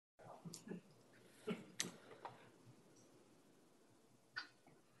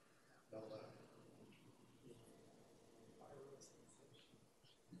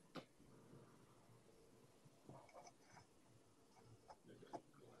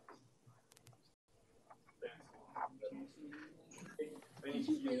Did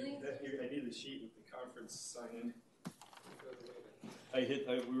you really? I need the sheet with the conference sign in.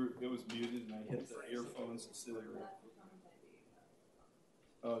 It was muted and I hit the earphones instead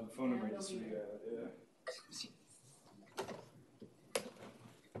of the phone number. I just read out, yeah.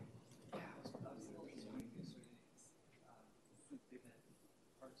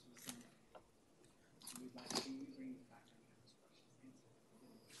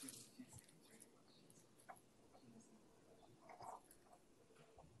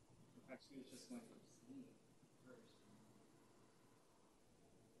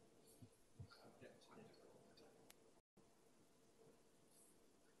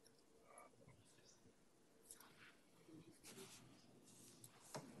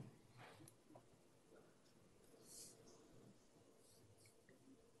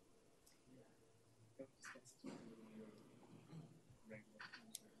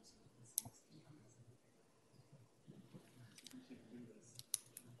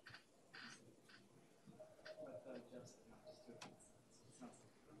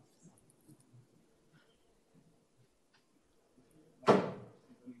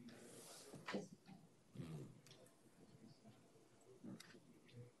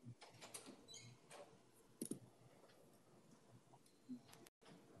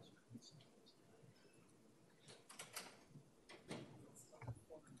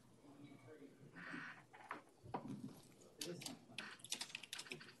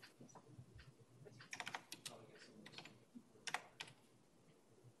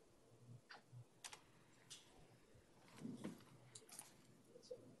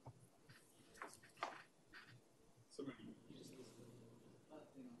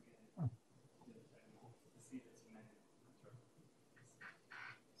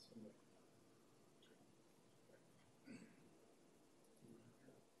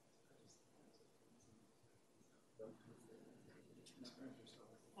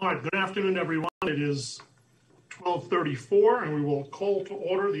 All right, good afternoon, everyone. It is 12:34, and we will call to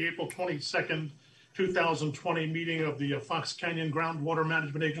order the April 22nd, 2020 meeting of the Fox Canyon Groundwater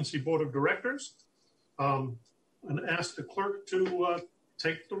Management Agency Board of Directors. And ask the clerk to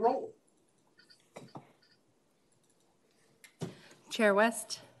take the roll. Chair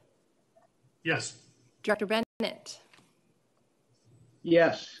West? Yes. Director Bennett?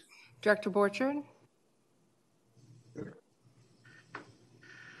 Yes. Director Borchard?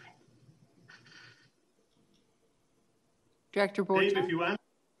 Director Borchard? Dave, if you ask,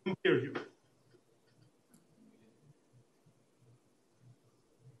 I can hear you.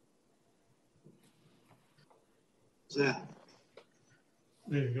 What's that?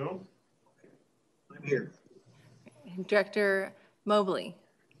 There you go. I'm here. Director Mobley?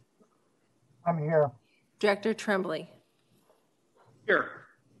 I'm here. Director Tremblay? Here.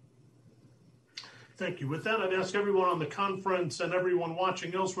 Thank you. With that, I'd ask everyone on the conference and everyone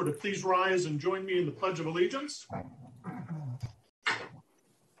watching elsewhere to please rise and join me in the Pledge of Allegiance.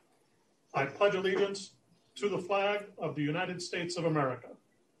 I pledge allegiance to the flag of the United States of America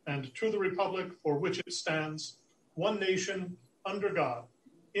and to the republic for which it stands, one nation, under God,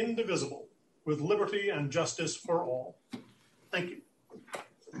 indivisible, with liberty and justice for all. Thank you.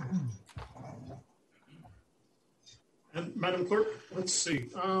 And Madam Clerk, let's see.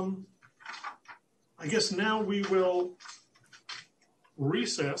 I guess now we will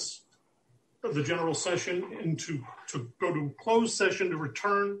recess the general session to go to closed session to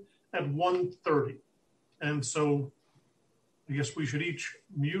return at 1:30. And so I guess we should each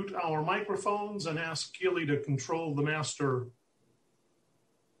mute our microphones and ask Keely to control the master.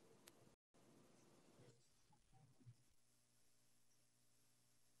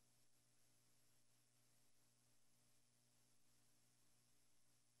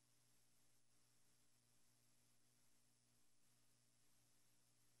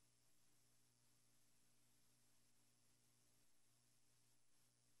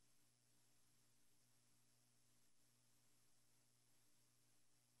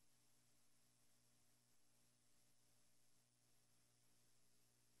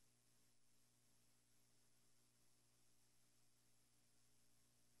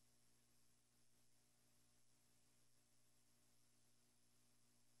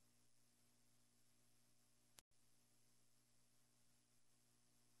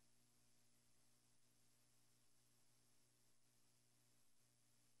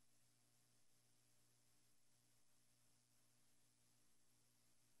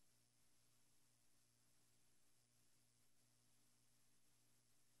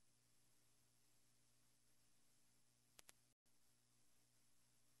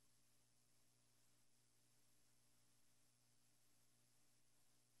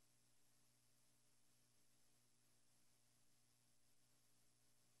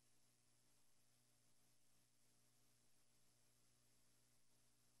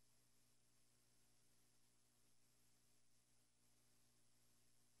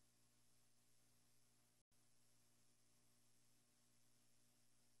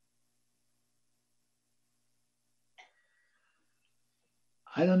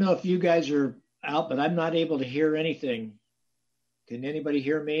 I don't know if you guys are out, but I'm not able to hear anything. Can anybody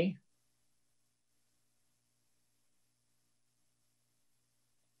hear me?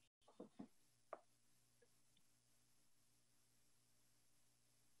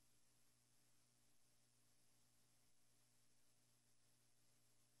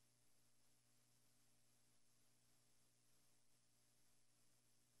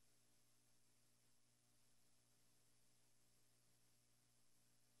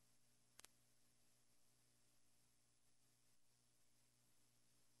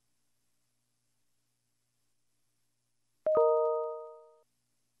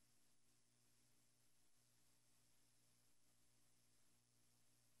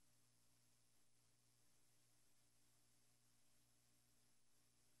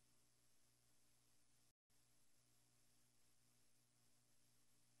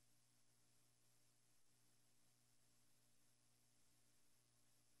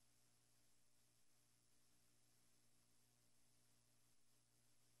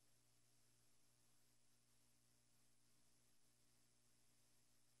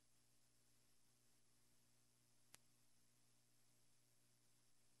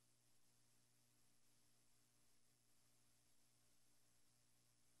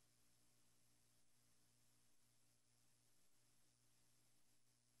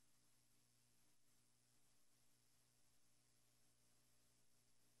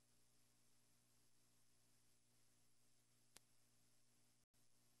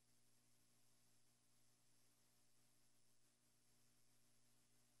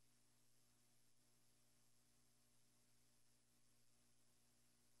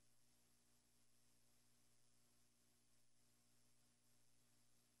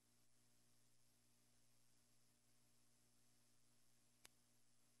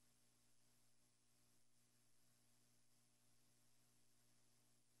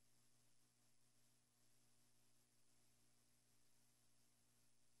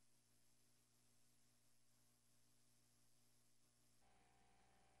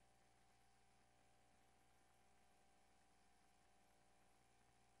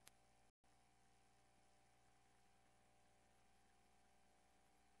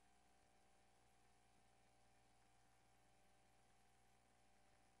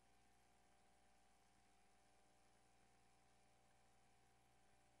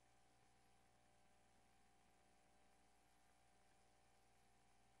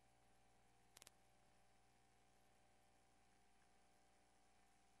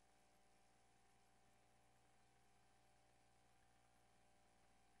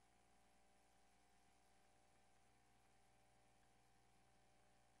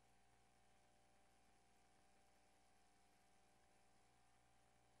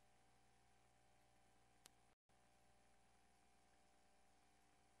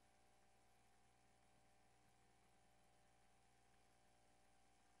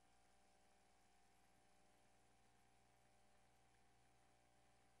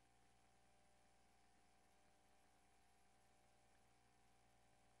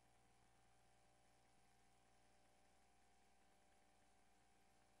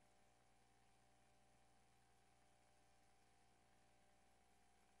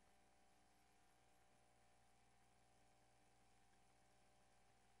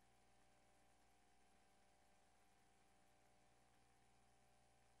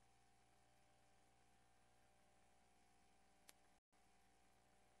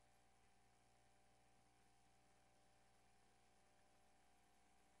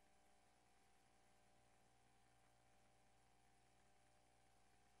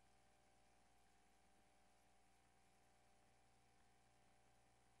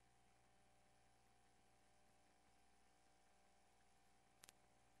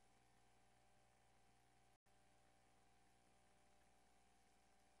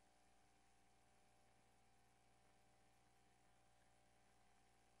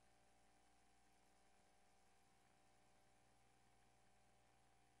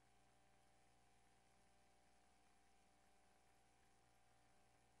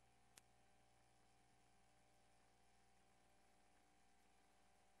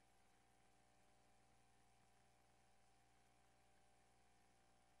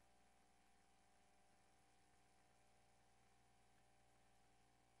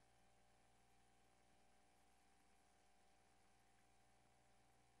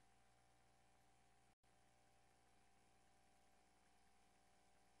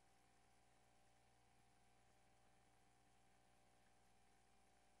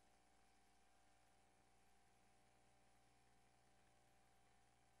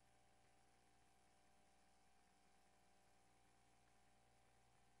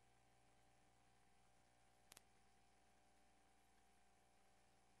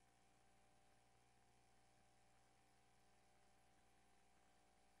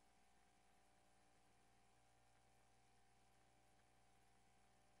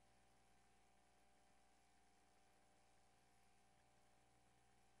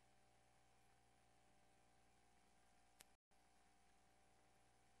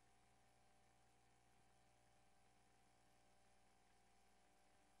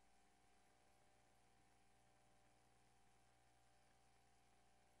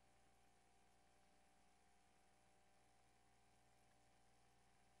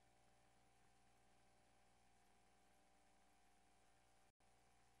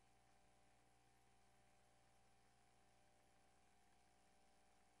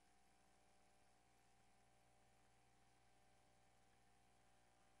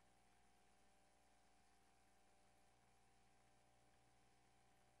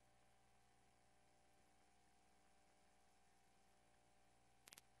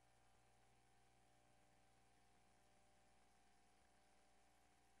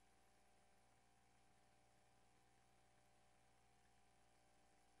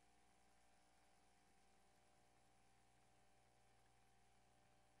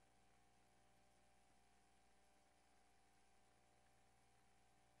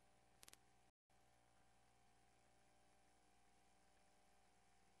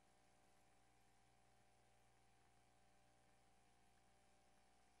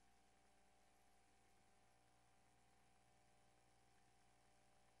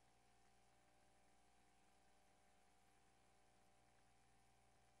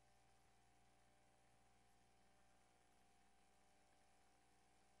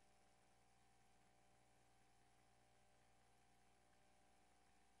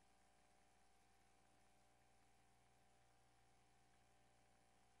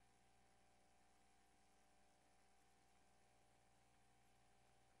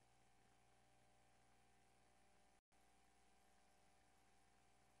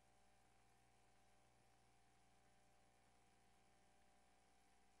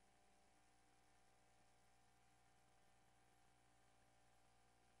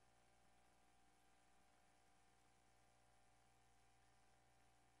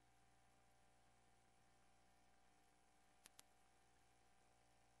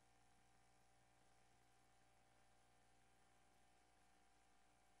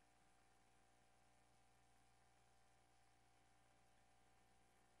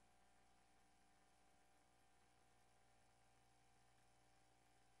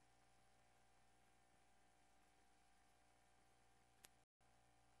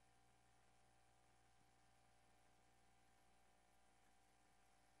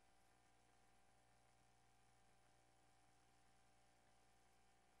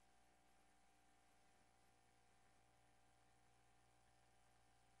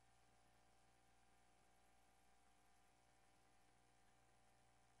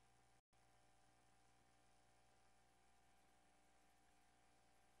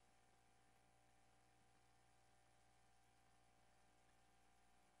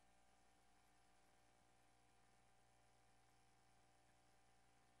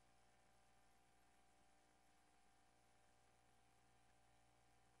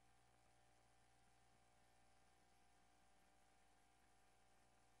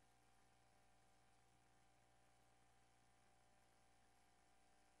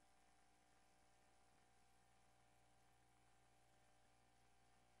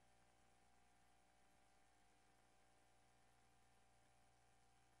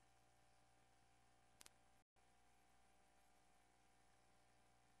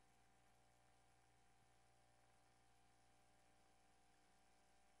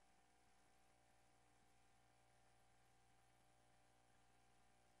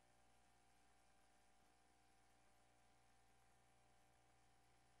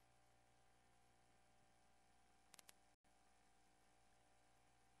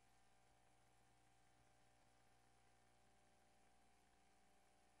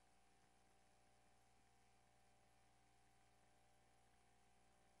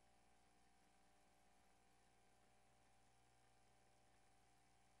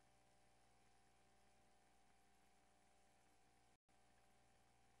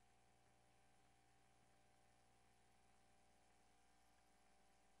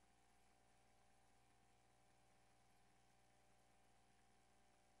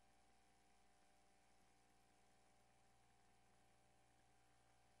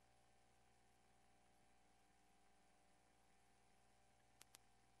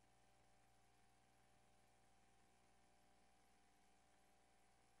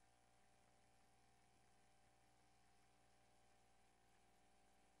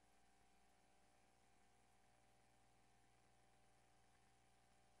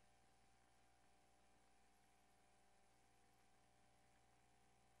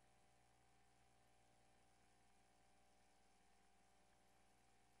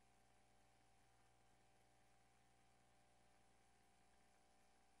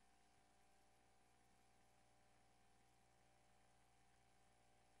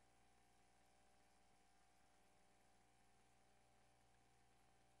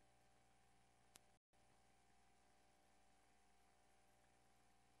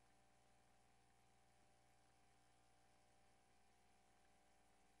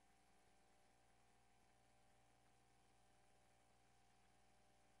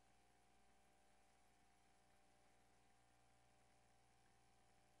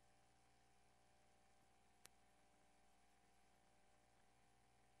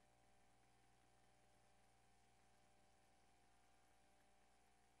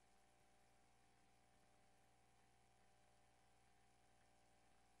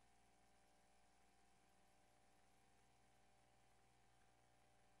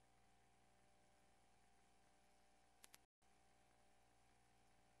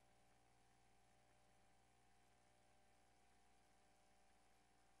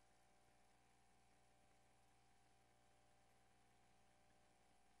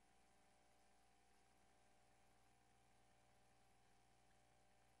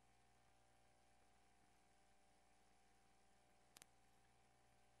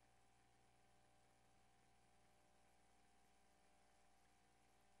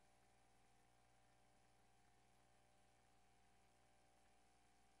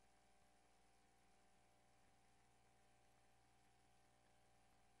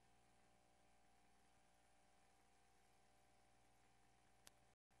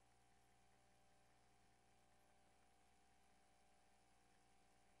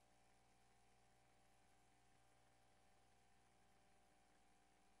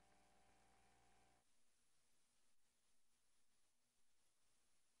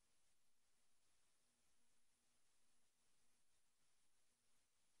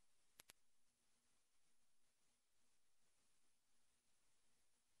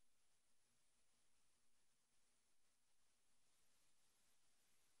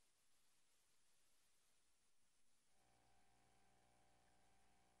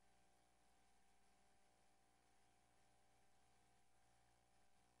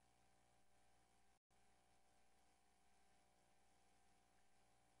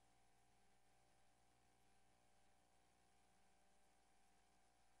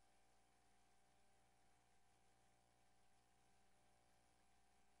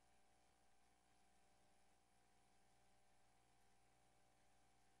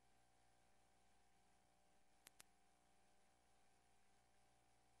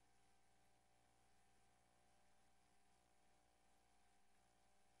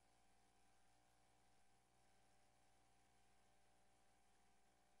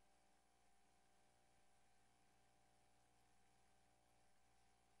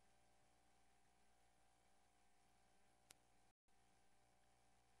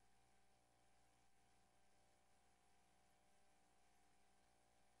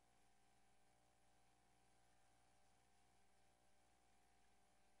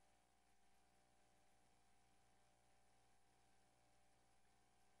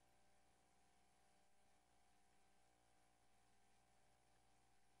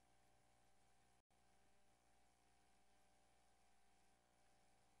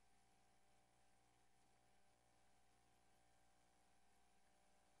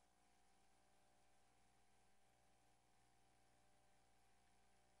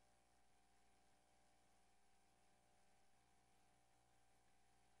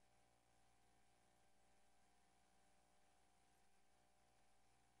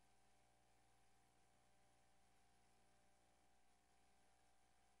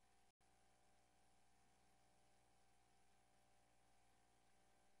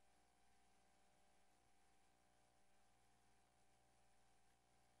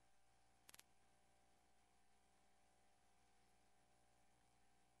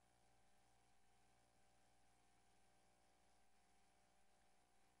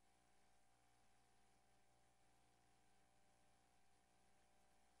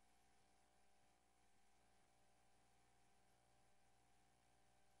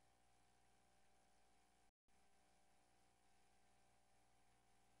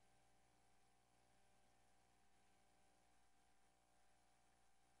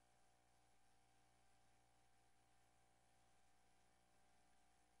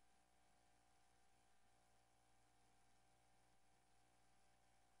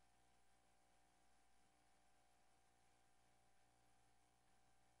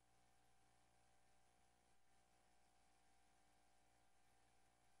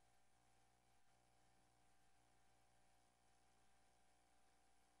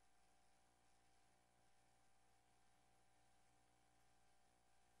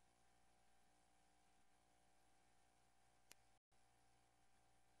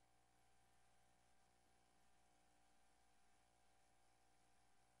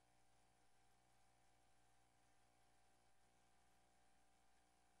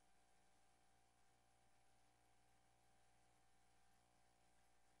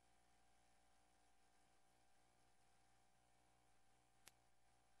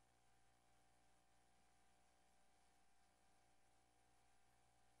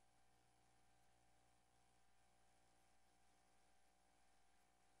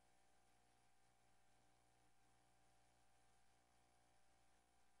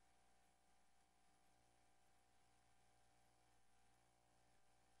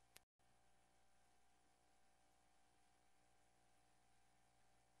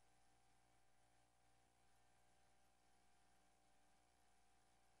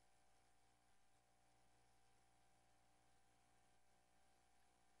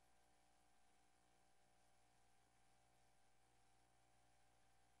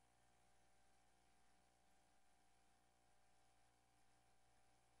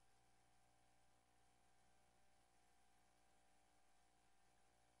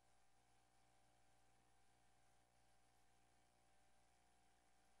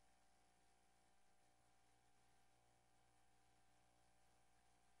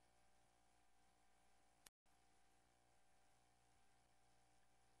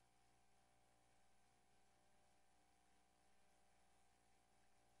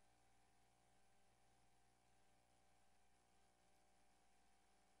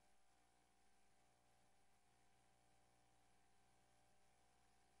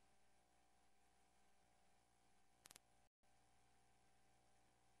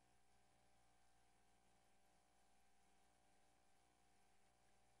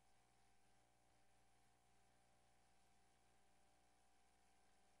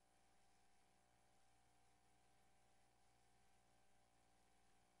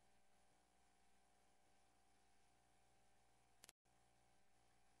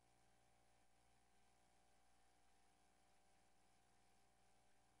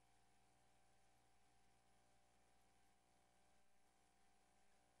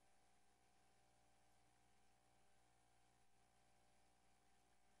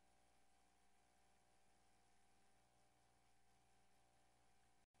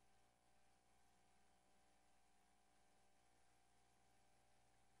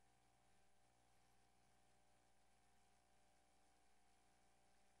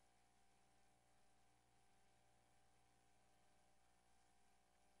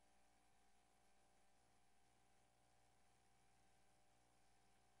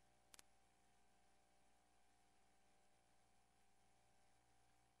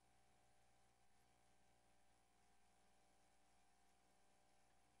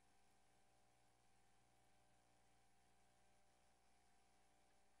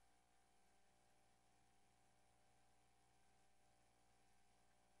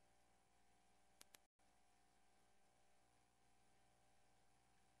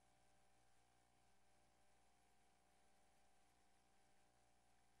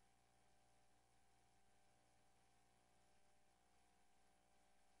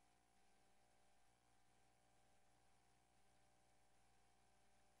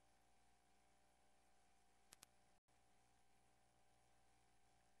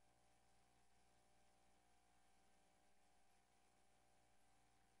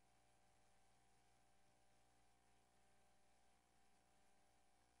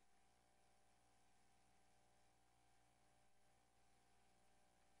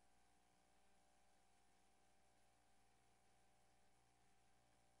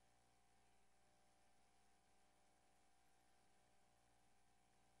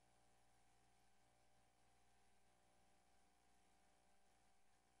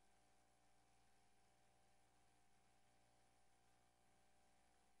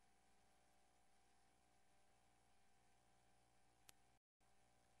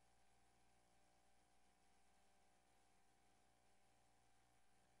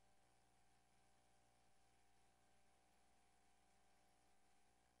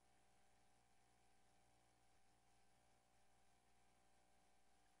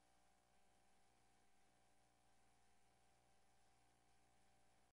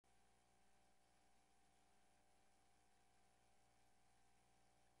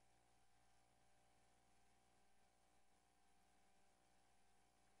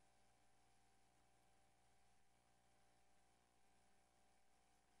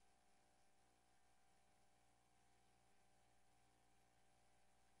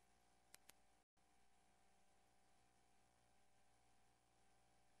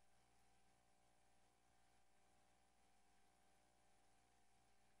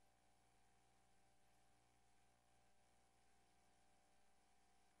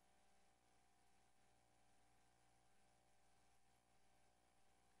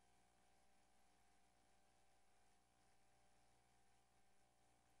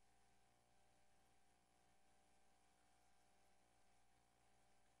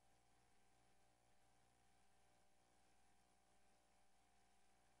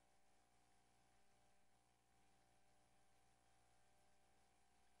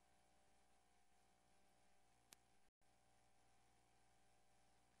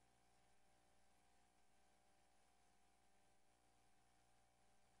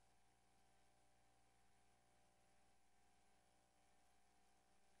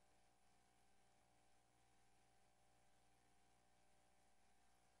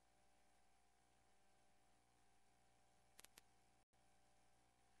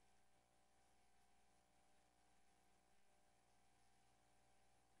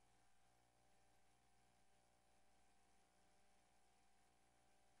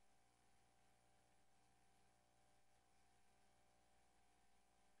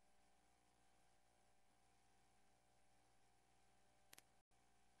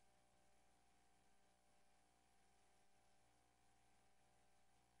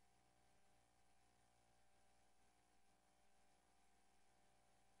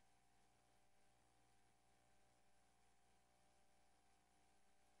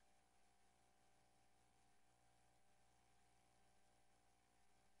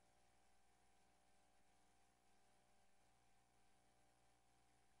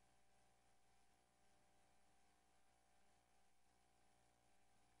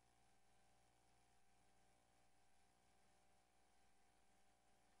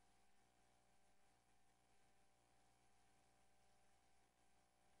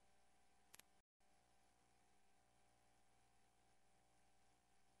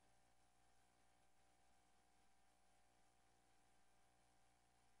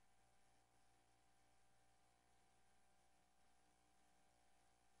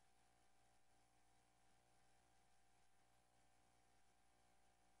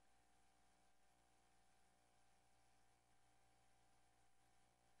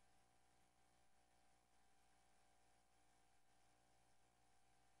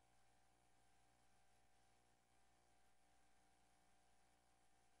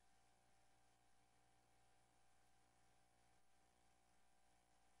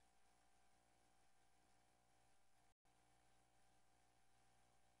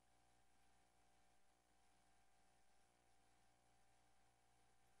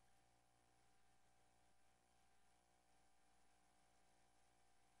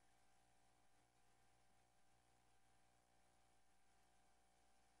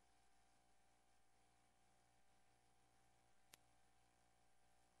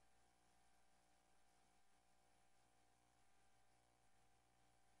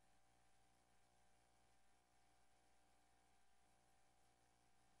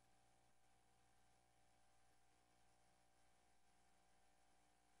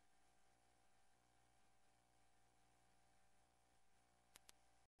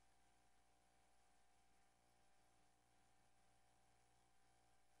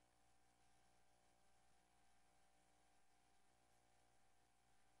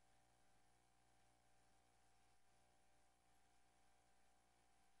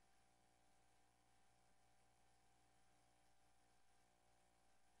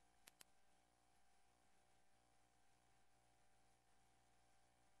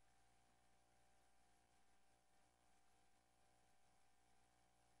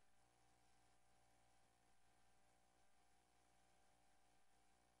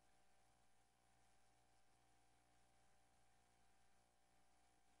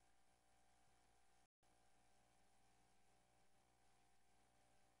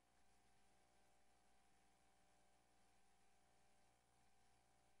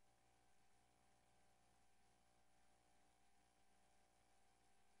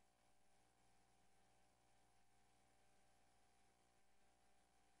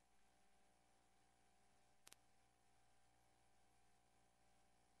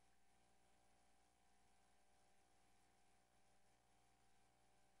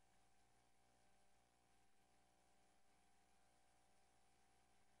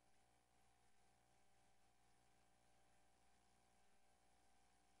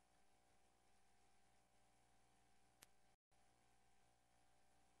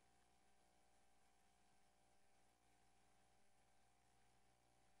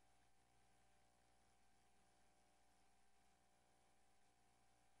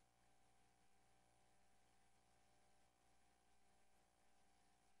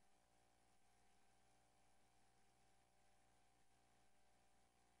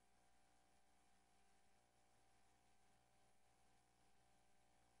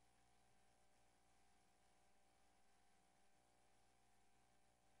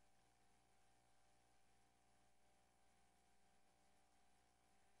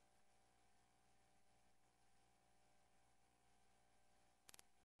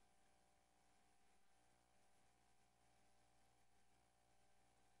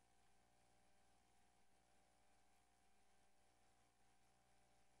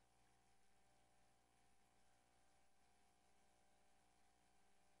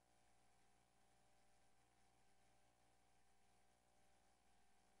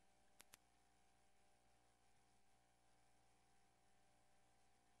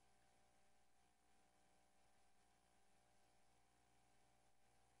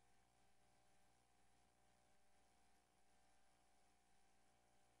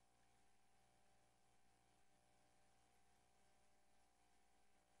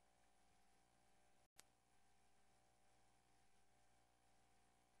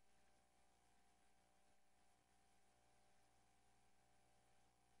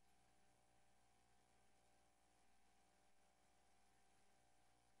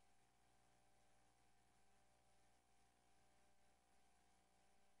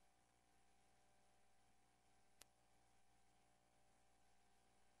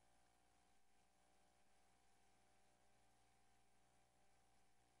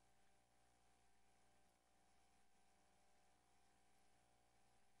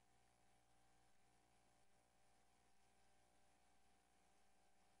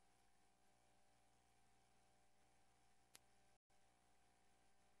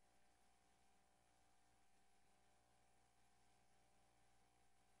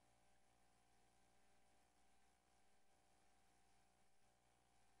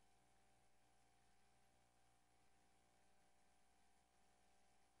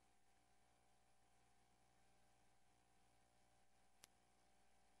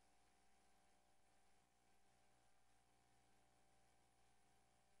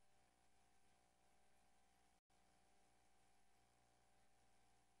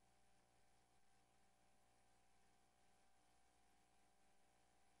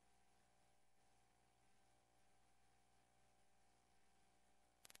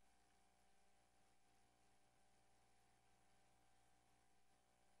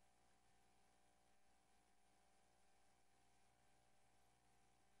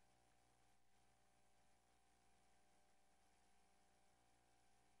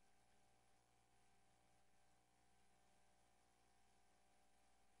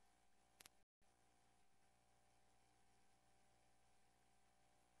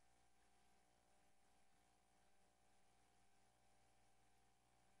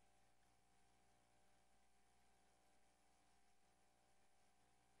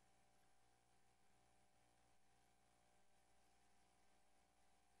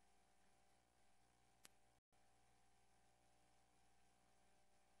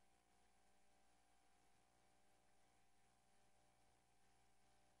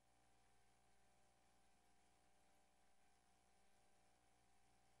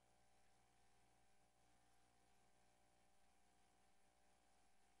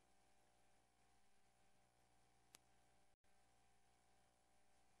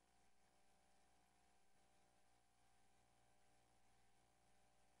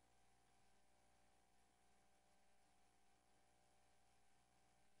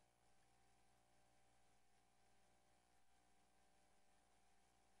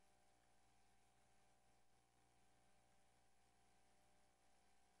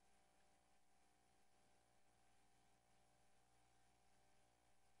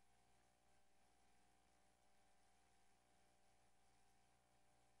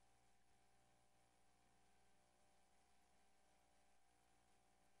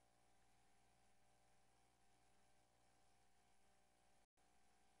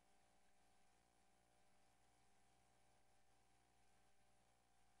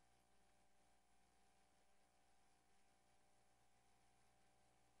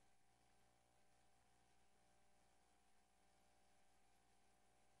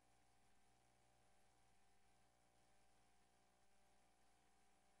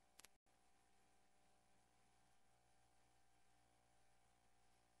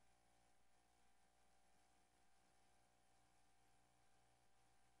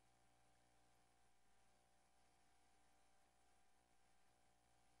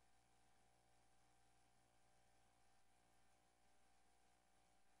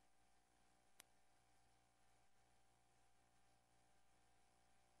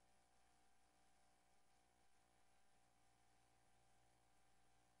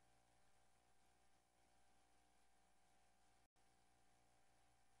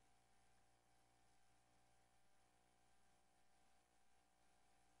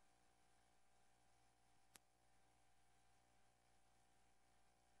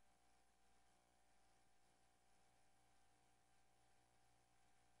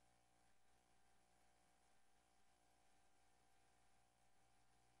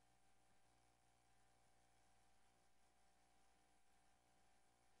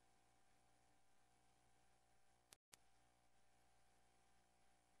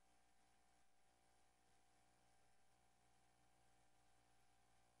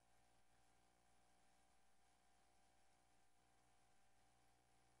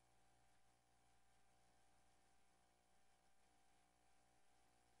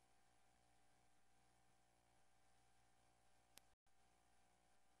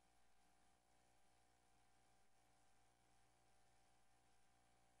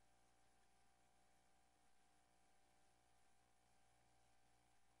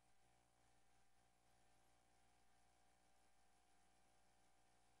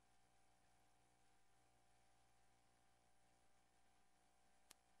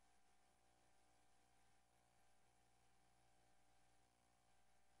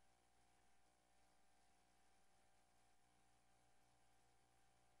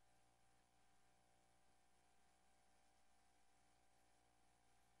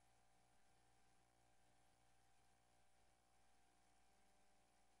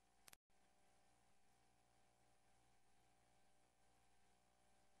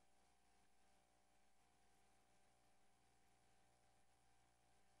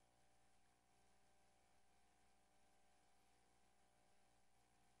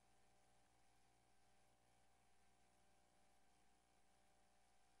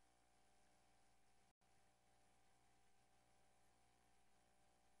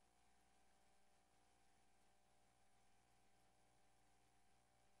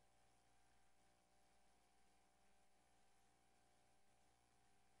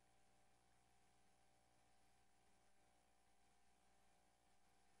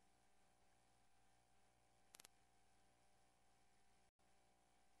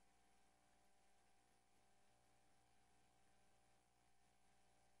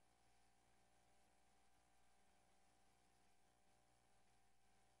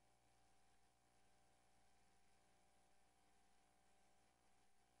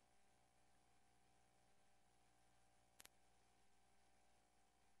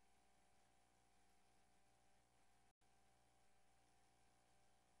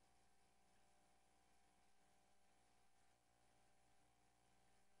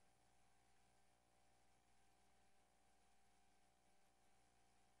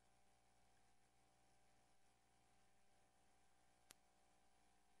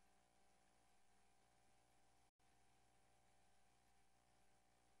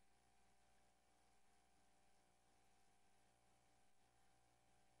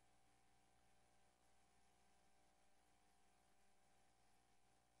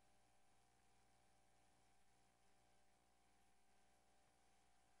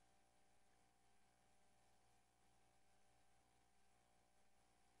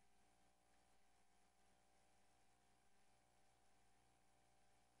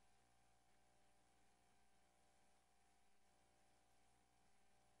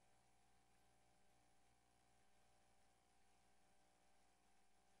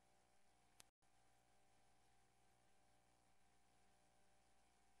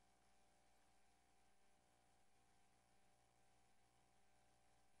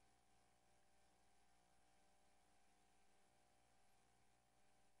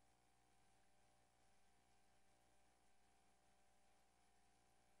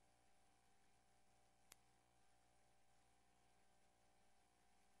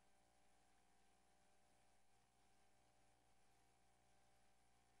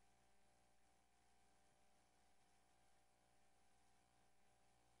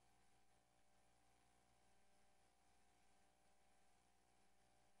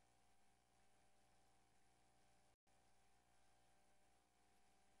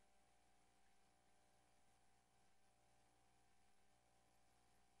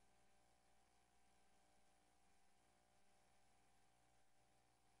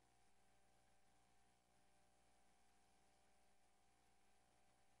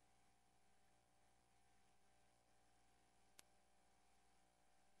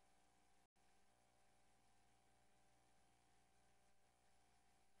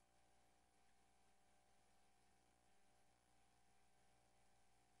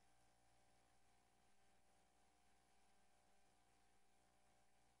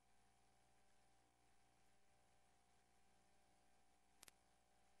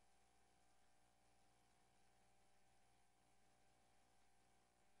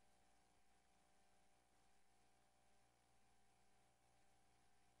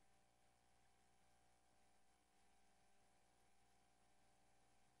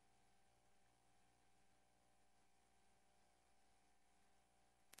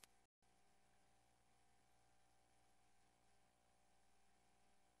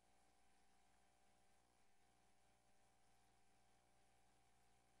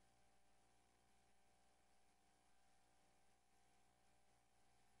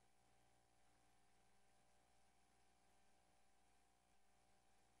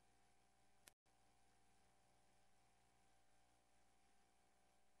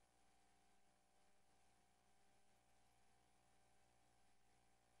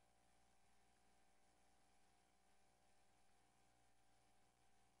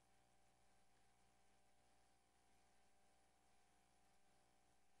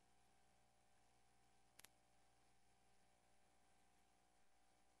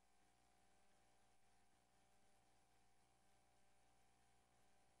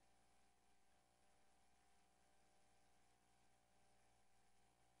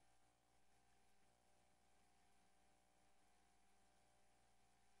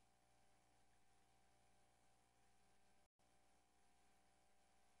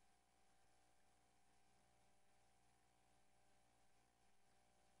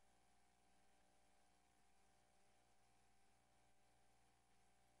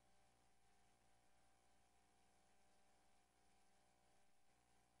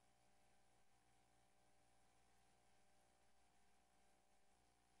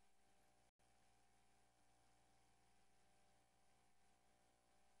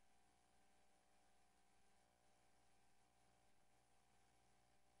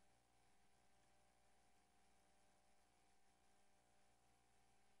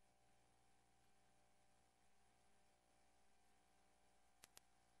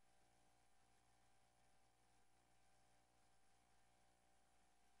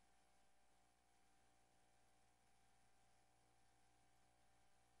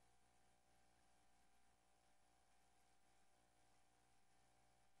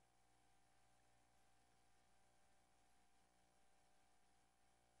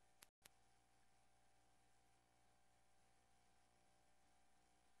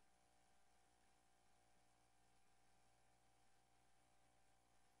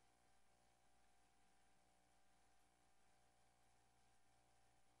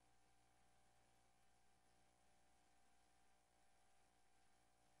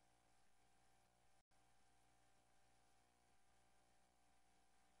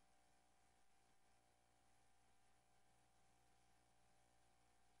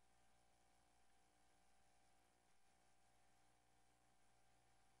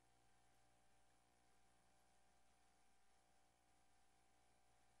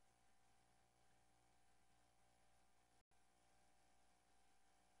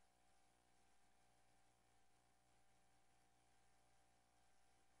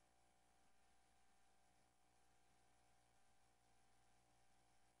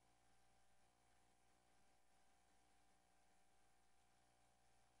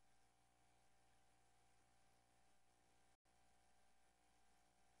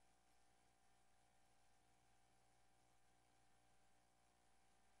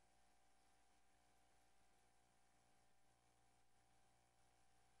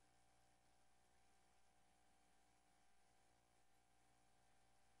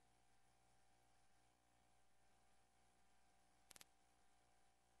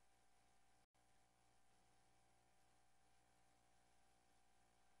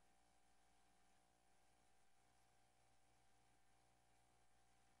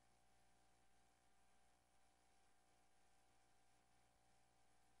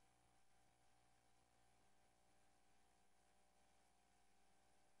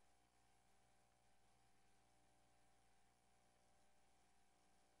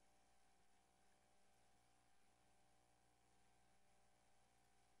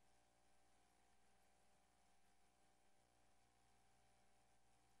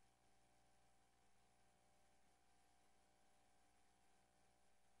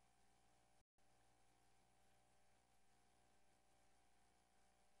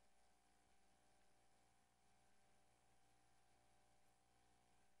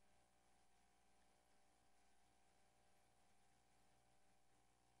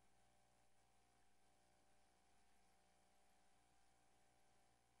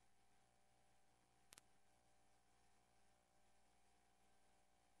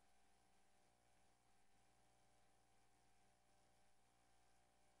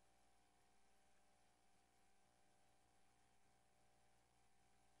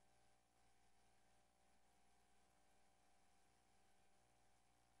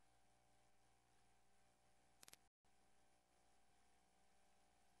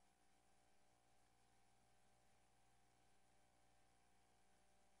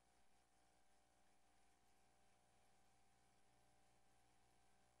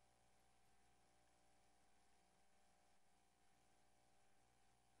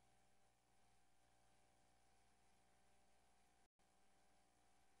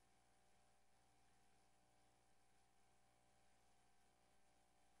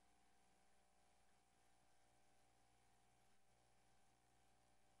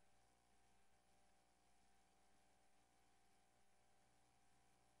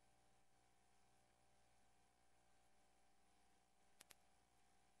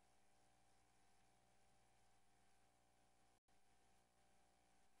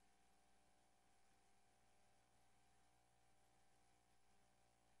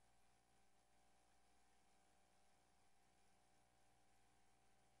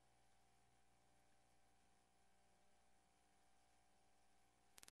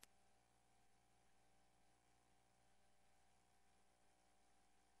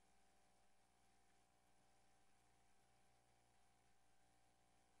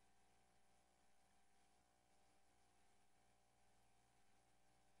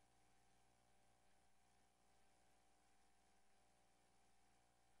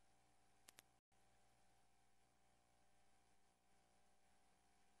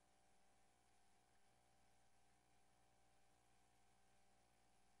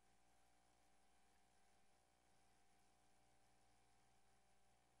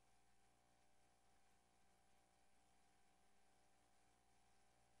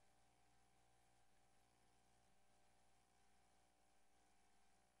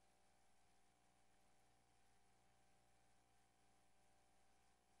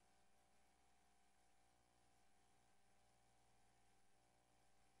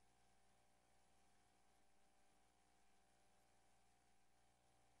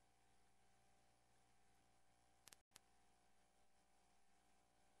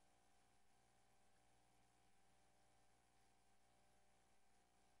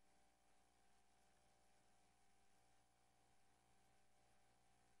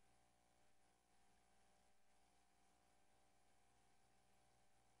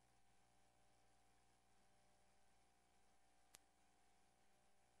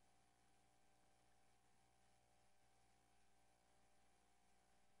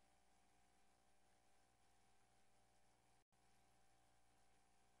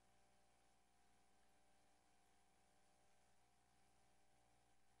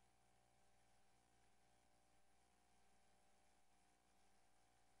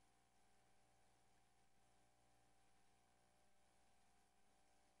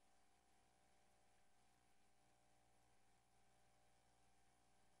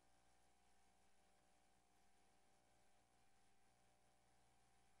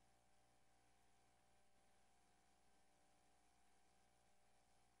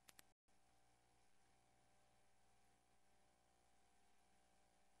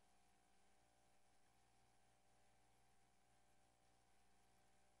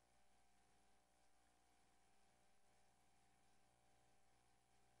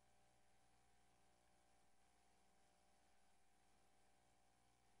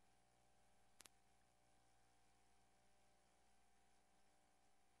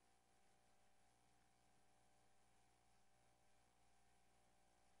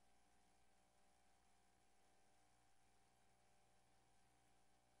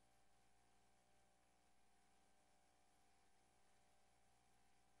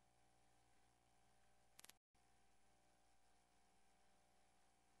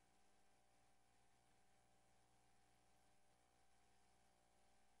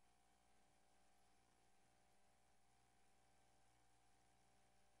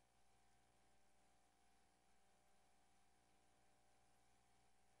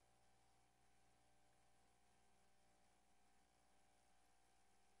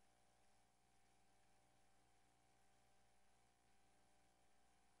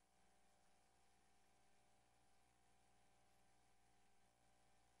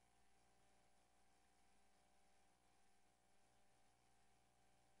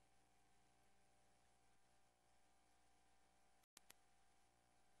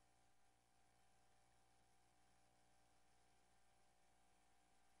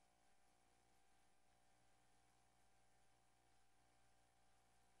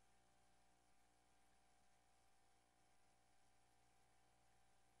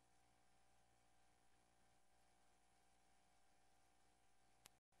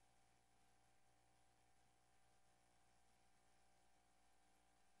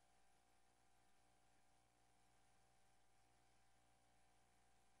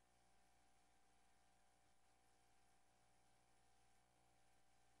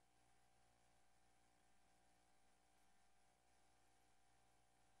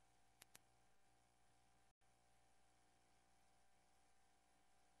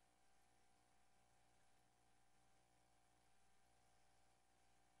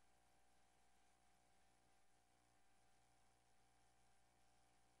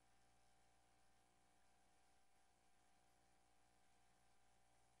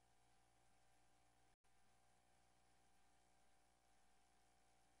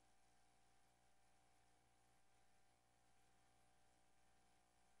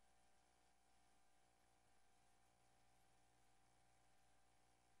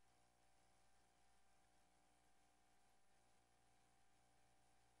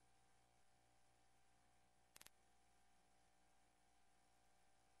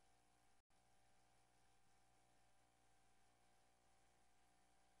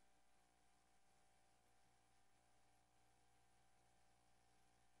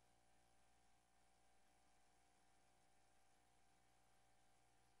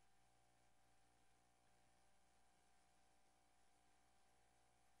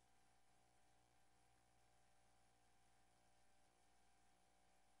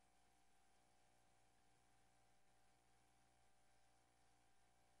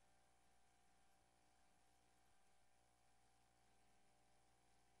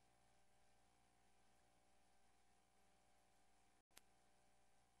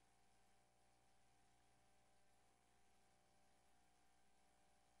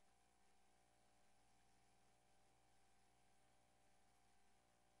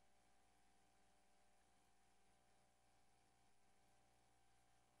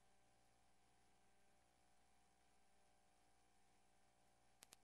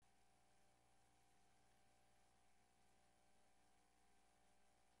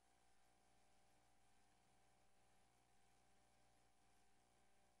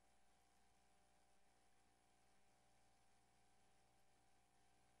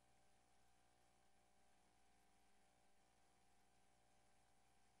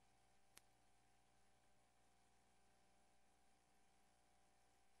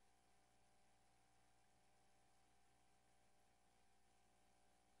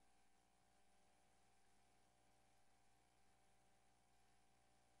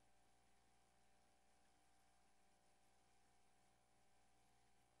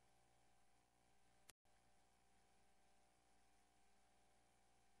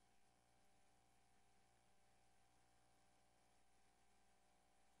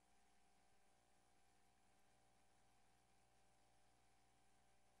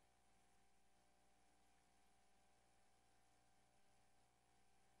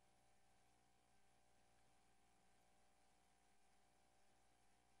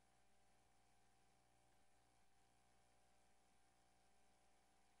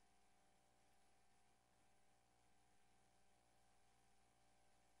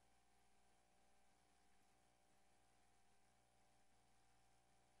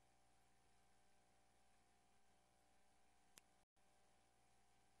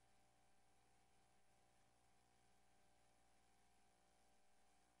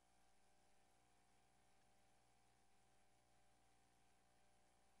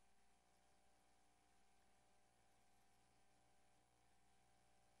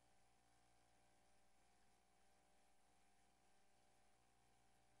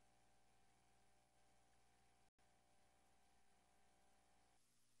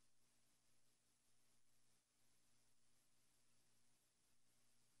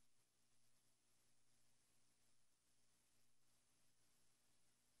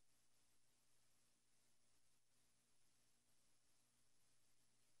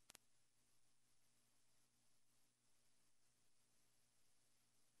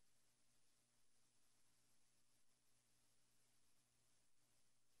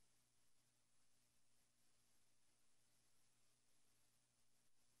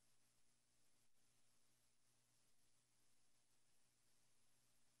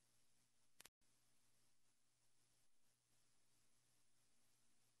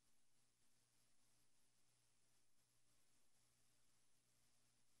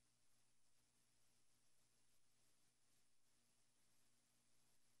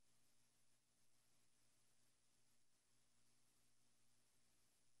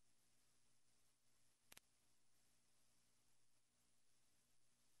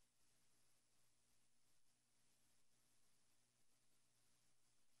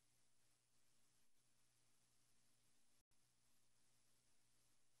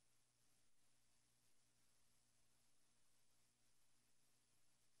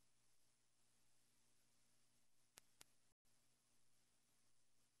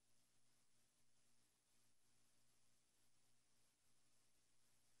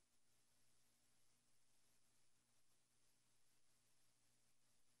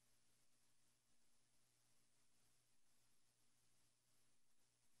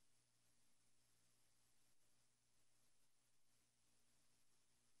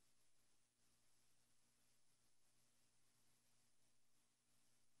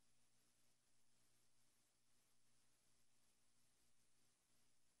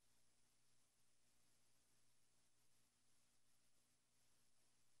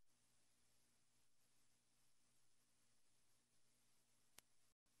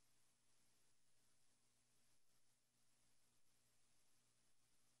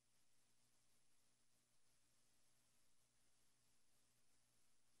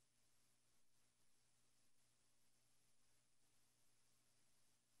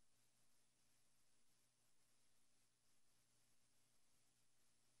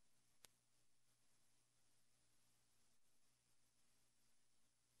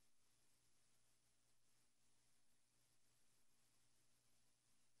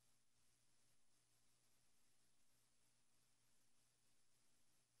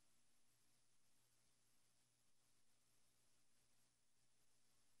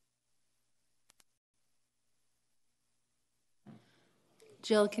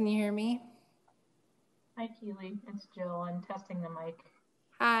 Jill, can you hear me? Hi, Keely. It's Jill. I'm testing the mic.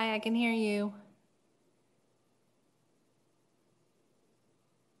 Hi, I can hear you.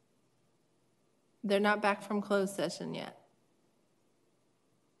 They're not back from closed session yet.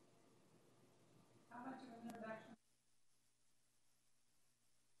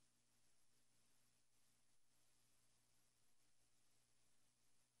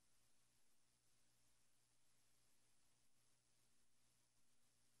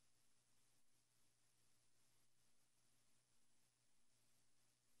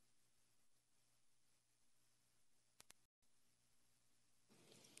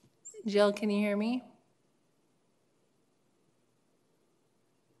 Jill, can you hear me?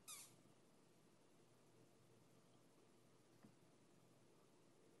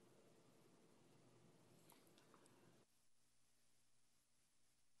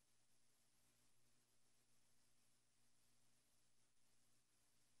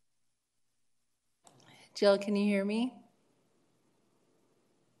 Jill, can you hear me?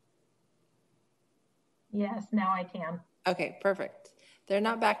 Yes, now I can. Okay, perfect. They're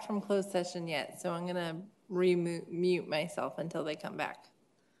not back from closed session yet, so I'm gonna mute myself until they come back.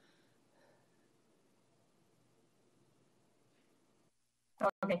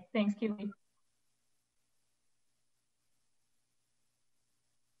 Okay, thanks, Keely.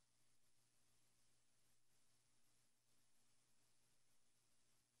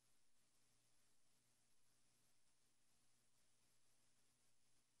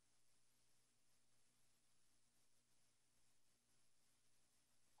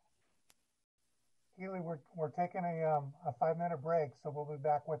 Keely, we're taking a 5-minute break, so we'll be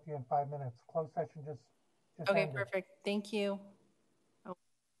back with you in 5 minutes. Closed session just Okay, ended. perfect. Thank you. Oh.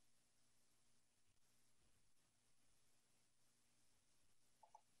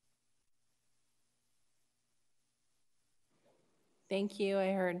 Thank you,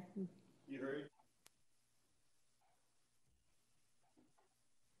 I heard. You heard?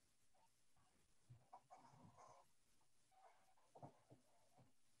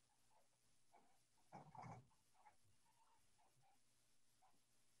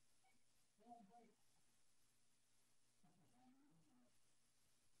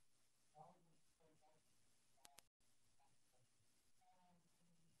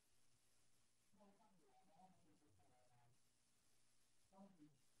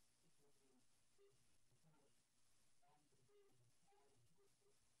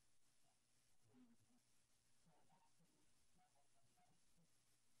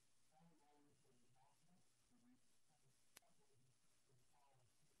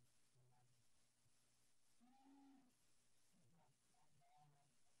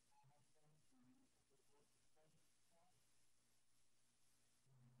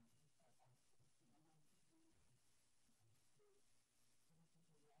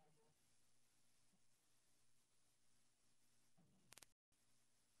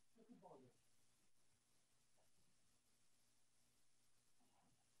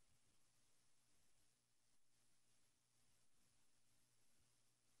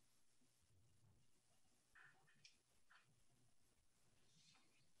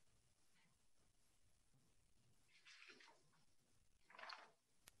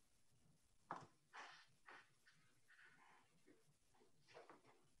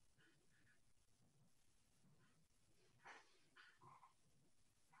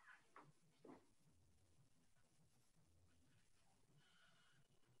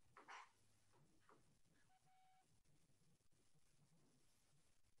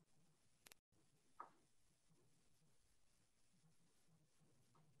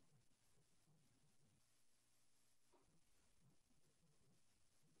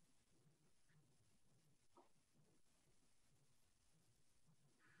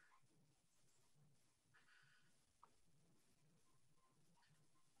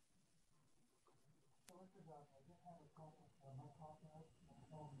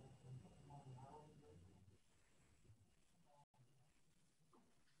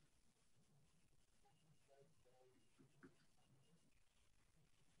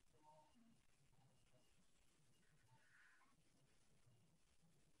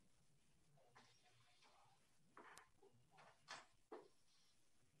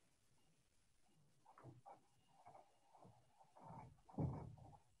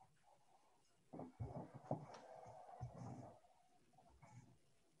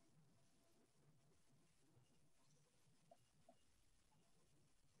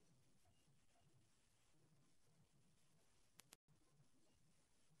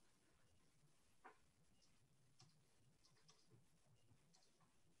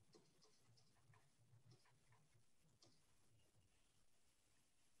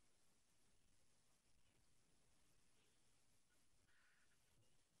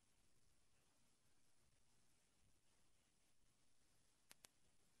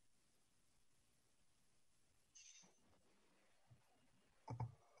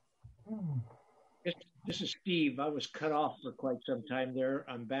 This is Steve. I was cut off for quite some time there.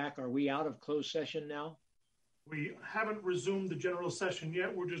 I'm back. Are we out of closed session now? We haven't resumed the general session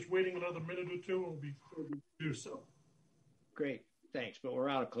yet. We're just waiting another minute or two. We'll do so. Great, thanks. But we're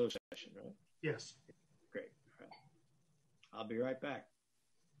out of closed session, right? Yes. Great. All right. I'll be right back.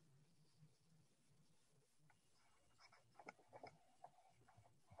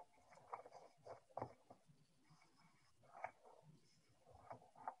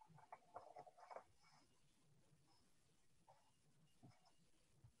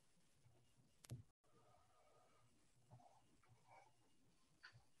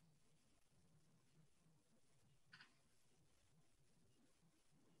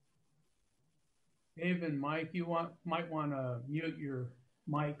 Dave and Mike, you might want to mute your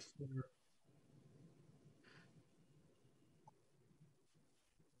mics there.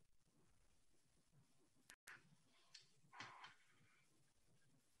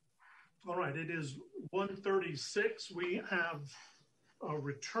 All right, it is 1:36. We have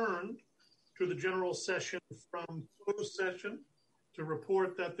returned to the general session from closed session to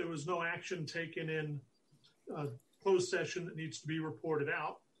report that there was no action taken in closed session that needs to be reported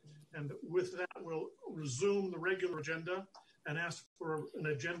out. And with that, we'll resume the regular agenda and ask for an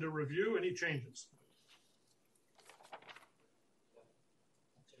agenda review. Any changes?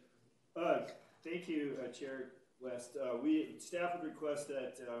 Thank you, Chair West. Staff would request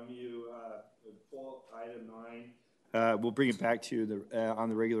that you pull item 9. We'll bring it back to you on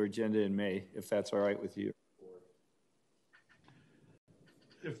the regular agenda in May, if that's all right with you.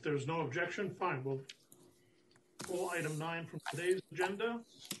 If there's no objection, fine. We'll pull item 9 from today's agenda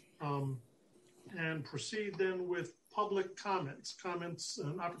and proceed then with public comments.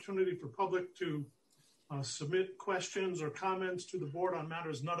 An opportunity for public to submit questions or comments to the board on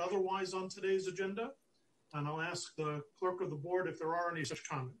matters not otherwise on today's agenda. And I'll ask the clerk of the board if there are any such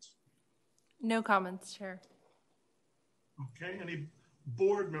comments. No comments, Chair. Okay, any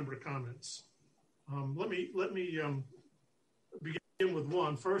board member comments? Let me begin with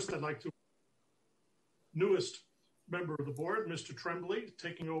one. First, I'd like to newest member of the board, Mr. Tremblay,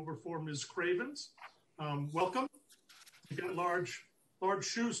 taking over for Ms. Cravens. Welcome. You've got large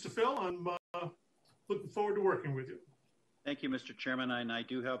shoes to fill. I'm looking forward to working with you. Thank you, Mr. Chairman, and I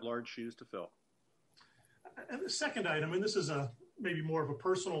do have large shoes to fill. And the second item, and this is maybe more of a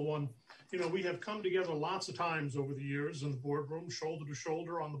personal one, we have come together lots of times over the years in the boardroom, shoulder to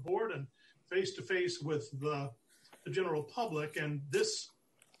shoulder on the board and face to face with the general public. And this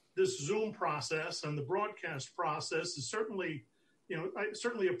Zoom process and the broadcast process is certainly, I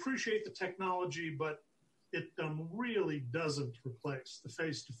certainly appreciate the technology, but it really doesn't replace the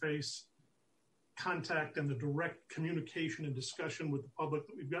face-to-face contact and the direct communication and discussion with the public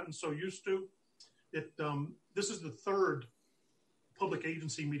that we've gotten so used to. This is the third public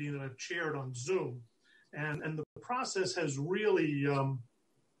agency meeting that I've chaired on Zoom, and the process has really.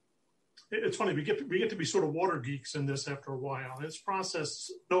 It's funny, we get to be sort of water geeks in this after a while. This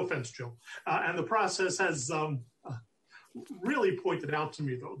process, no offense, Joe, and the process has really pointed out to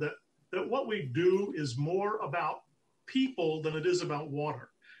me though that what we do is more about people than it is about water.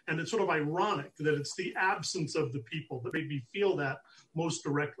 And it's sort of ironic that it's the absence of the people that made me feel that most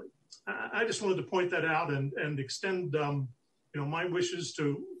directly. I just wanted to point that out and extend, my wishes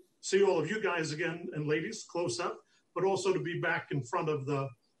to see all of you guys again and ladies close up, but also to be back in front of the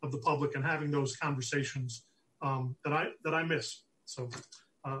public and having those conversations that I miss. So,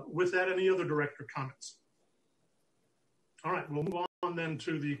 with that, any other director comments? All right, we'll move on then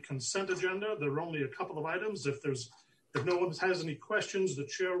to the consent agenda. There are only a couple of items. If no one has any questions, the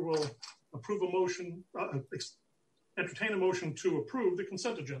chair will approve a motion, entertain a motion to approve the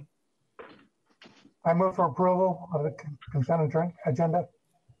consent agenda. I move for approval of the consent agenda.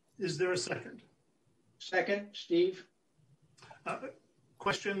 Is there a second? Second, Steve.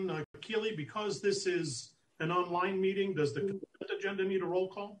 Question, Keely, because this is an online meeting, does the consent agenda need a roll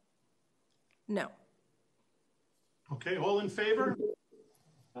call? No. Okay, all in favor?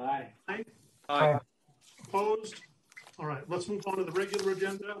 Aye. Aye. Aye. Opposed? All right, let's move on to the regular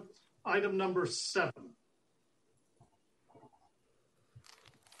agenda. Item number 7.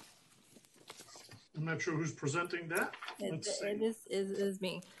 I'm not sure who's presenting that. It is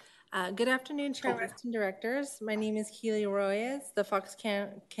me. Good afternoon, Chair West and Directors. My name is Keely Royes, the Fox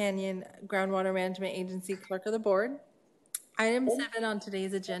Canyon Groundwater Management Agency Clerk of the Board. Item 7 on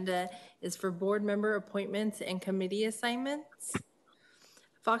today's agenda is for board member appointments and committee assignments.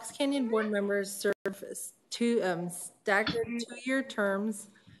 Fox Canyon board members serve staggered 2-year terms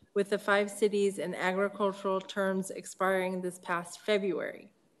with the 5 cities and agricultural terms expiring this past February.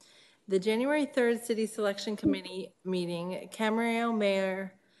 The January 3rd City Selection Committee meeting, Camarillo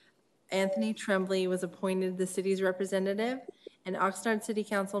Mayor Anthony Tremblay was appointed the city's representative, and Oxnard City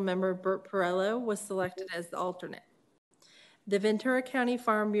Council member Bert Perello was selected as the alternate. The Ventura County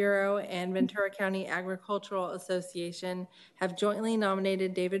Farm Bureau and Ventura County Agricultural Association have jointly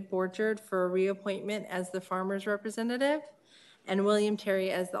nominated David Borchard for a reappointment as the farmer's representative and William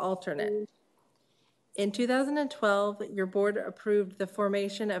Terry as the alternate. In 2012, your board approved the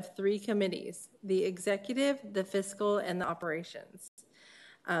formation of 3 committees: the executive, the fiscal, and the operations.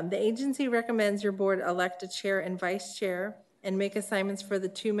 The agency recommends your board elect a chair and vice chair and make assignments for the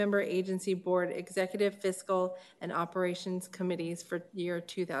 2-member agency board, executive, fiscal, and operations committees for year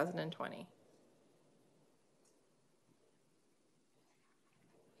 2020.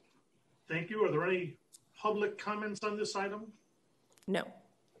 Thank you. Are there any public comments on this item? No.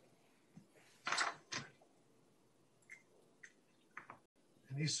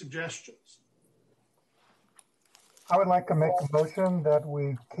 Any suggestions? I would like to make a motion that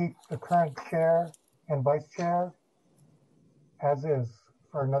we keep the current chair and vice chair as is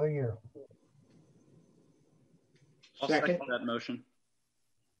for another year. I'll Second. second that motion.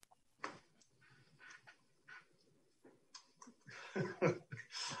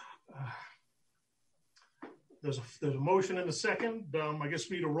 There's a motion and a second. I guess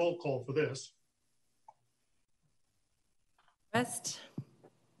we need a roll call for this. West.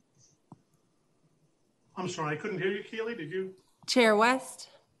 I'm sorry, I couldn't hear you, Keely. Did you? Chair West.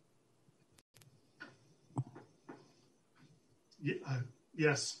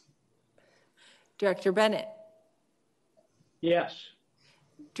 Yes. Director Bennett. Yes.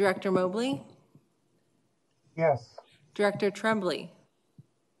 Director Mobley. Yes. Director Tremblay.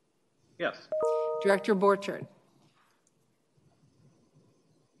 Yes. Director Borchard.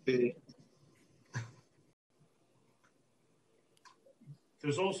 Okay.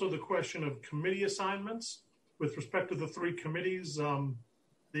 There's also the question of committee assignments. With respect to the 3 committees, the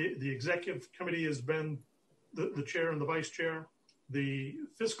executive committee has been the chair and the vice chair. The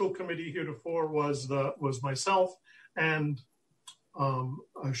fiscal committee heretofore was myself and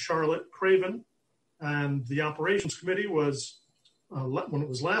Charlotte Craven, and the operations committee was when it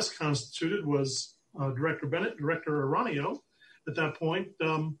was last constituted was Director Bennett, Director Aranio. At that point,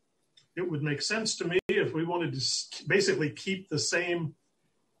 it would make sense to me if we wanted to basically keep the same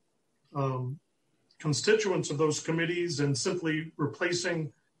constituents of those committees and simply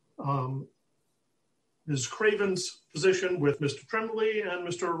replacing Ms. Craven's position with Mr. Tremblay and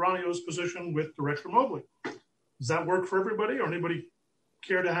Mr. Aranio's position with Director Mobley. Does that work for everybody, or anybody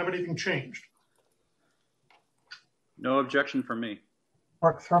care to have anything changed? No objection from me.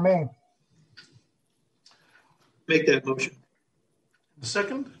 Works for me. Make that motion.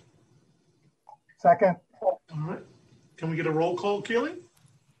 Second? Second. All right. Can we get a roll call, Keely?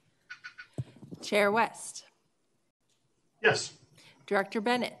 Chair West. Yes. Director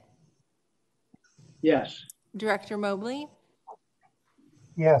Bennett. Yes. Director Mobley.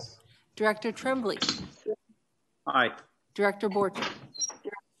 Yes. Director Tremblay. Aye. Director Borchard.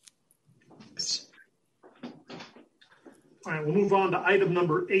 All right, we'll move on to item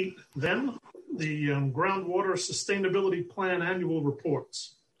number 8 then, the Groundwater Sustainability Plan Annual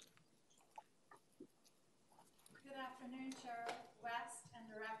Reports. Good afternoon, Chair West and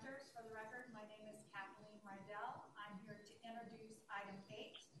directors. For the record, my name is Kathleen Rydell. I'm here to introduce item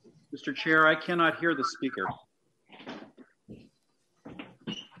 8. Mr. Chair, I cannot hear the speaker.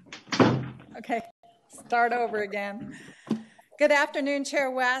 Okay, start over again. Good afternoon, Chair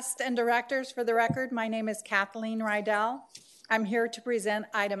West and directors. For the record, my name is Kathleen Rydell. I'm here to present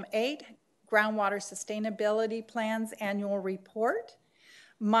item 8, Groundwater Sustainability Plans Annual Report.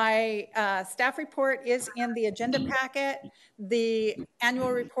 My staff report is in the agenda packet. The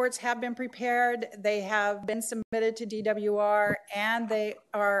annual reports have been prepared. They have been submitted to DWR, and they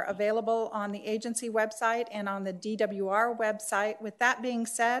are available on the agency website and on the DWR website. With that being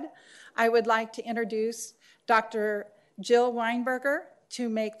said, I would like to introduce Dr. Jill Weinberger to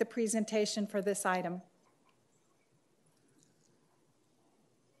make the presentation for this item.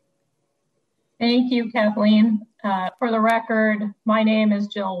 Thank you, Kathleen. For the record, my name is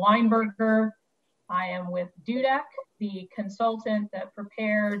Jill Weinberger. I am with DUDEC, the consultant that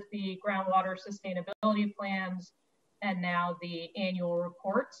prepared the groundwater sustainability plans and now the annual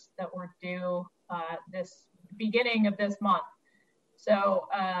reports that were due this beginning of this month. So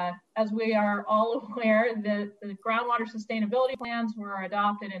as we are all aware, the groundwater sustainability plans were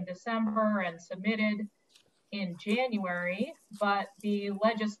adopted in December and submitted in January, but the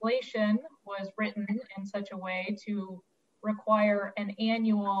legislation was written in such a way to require an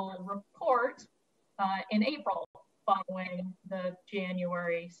annual report in April following the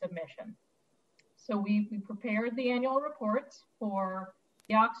January submission. So we prepared the annual reports for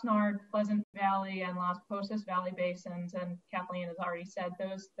The Oxnard, Pleasant Valley, and Las Posas Valley basins, and Kathleen has already said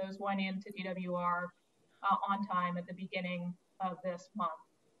those went into DWR on time at the beginning of this month.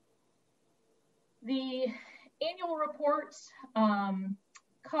 The annual reports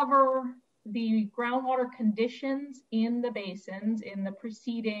cover the groundwater conditions in the basins in the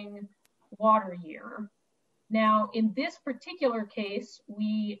preceding water year. Now, in this particular case,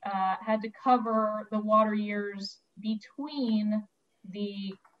 we had to cover the water years between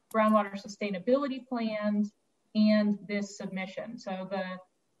the groundwater sustainability plans and this submission. So the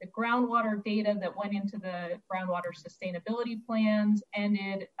groundwater data that went into the groundwater sustainability plans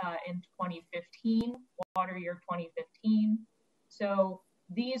ended in 2015, water year 2015. So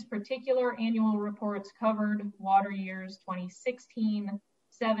these particular annual reports covered water years 2016,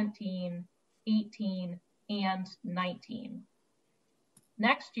 17, 18, and 19.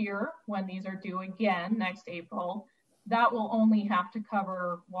 Next year, when these are due again, next April, that will only have to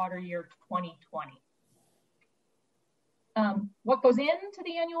cover water year 2020. What goes into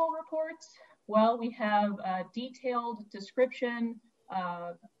the annual reports? Well, we have a detailed description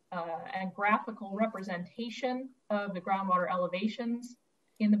and graphical representation of the groundwater elevations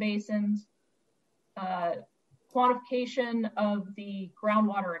in the basins, quantification of the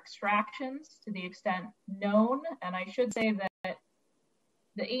groundwater extractions to the extent known. And I should say that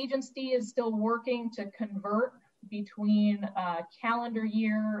the agency is still working to convert between a calendar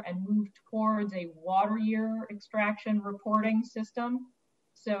year and move towards a water year extraction reporting system.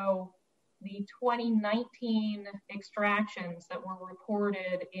 So the 2019 extractions that were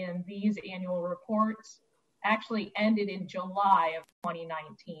reported in these annual reports actually ended in July of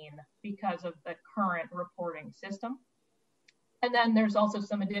 2019 because of the current reporting system. And then there's also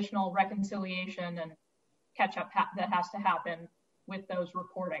some additional reconciliation and catch up that has to happen with those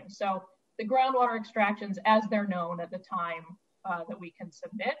reporting. So the groundwater extractions as they're known at the time that we can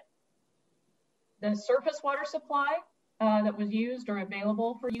submit. The surface water supply that was used or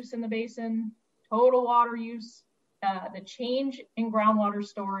available for use in the basin, total water use, the change in groundwater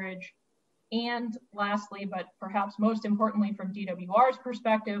storage, and lastly, but perhaps most importantly from DWR's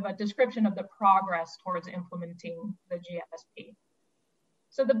perspective, a description of the progress towards implementing the GSP.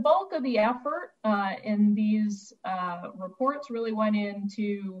 So the bulk of the effort in these reports really went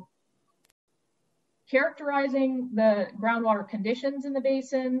into characterizing the groundwater conditions in the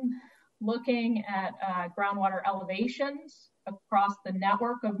basin, looking at groundwater elevations across the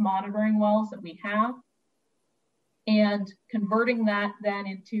network of monitoring wells that we have, and converting that then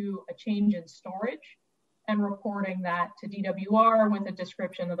into a change in storage and reporting that to DWR with a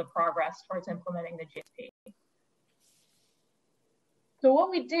description of the progress towards implementing the GSP. So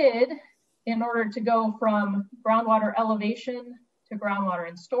what we did in order to go from groundwater elevation to groundwater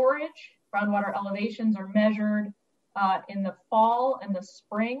and storage, groundwater elevations are measured in the fall and the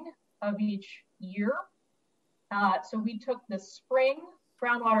spring of each year. So we took the spring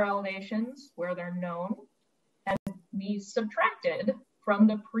groundwater elevations where they're known, and we subtracted from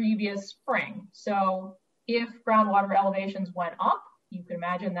the previous spring. So if groundwater elevations went up, you can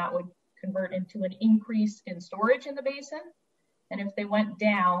imagine that would convert into an increase in storage in the basin. And if they went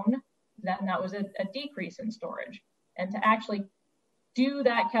down, then that was a decrease in storage. And to actually do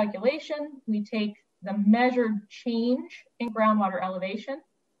that calculation, we take the measured change in groundwater elevation,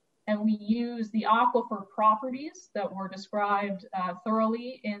 and we use the aquifer properties that were described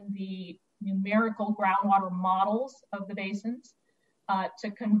thoroughly in the numerical groundwater models of the basins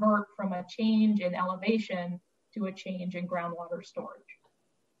to convert from a change in elevation to a change in groundwater storage.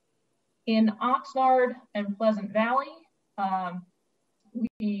 In Oxnard and Pleasant Valley,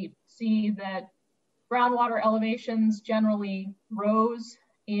 we see that groundwater elevations generally rose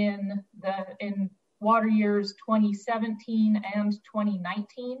in water years 2017 and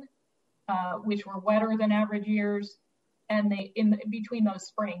 2019, which were wetter than average years, and between those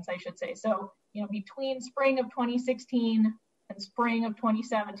springs, I should say. So, between spring of 2016 and spring of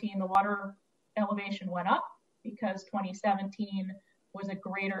 2017, the water elevation went up because 2017 was a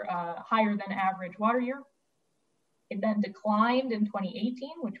higher than average water year. It then declined in 2018,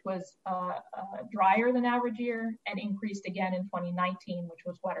 which was a drier than average year, and increased again in 2019, which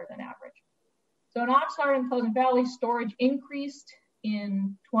was wetter than average. So in Oxnard and Pleasant Valley, storage increased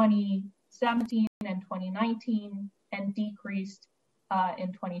in 2017 and 2019 and decreased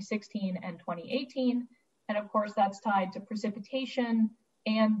in 2016 and 2018. And of course, that's tied to precipitation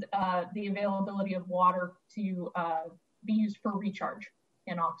and the availability of water to be used for recharge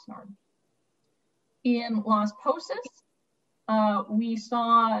in Oxnard. In Las Posas, we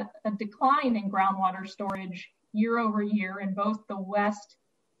saw a decline in groundwater storage year over year in both the west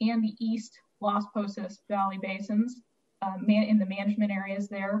and the east Las Posas Valley basins. in the management areas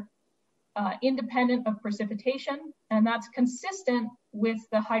there, independent of precipitation, and that's consistent with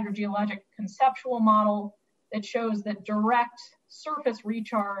the hydrogeologic conceptual model that shows that direct surface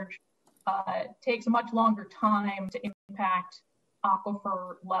recharge takes a much longer time to impact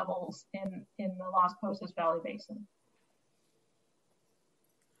aquifer levels in the Las Posas Valley Basin.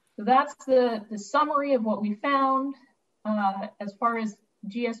 So that's the summary of what we found. As far as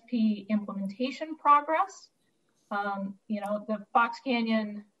GSP implementation progress, the Fox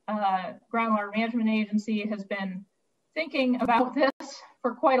Canyon Groundwater Management Agency has been thinking about this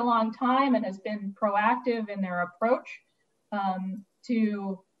for quite a long time and has been proactive in their approach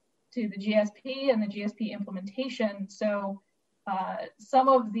to the GSP and the GSP implementation. So some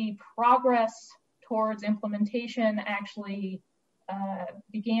of the progress towards implementation actually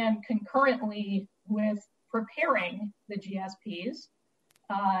began concurrently with preparing the GSPs.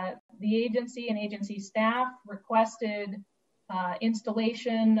 The agency and agency staff requested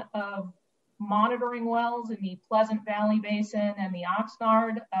installation of monitoring wells in the Pleasant Valley Basin and the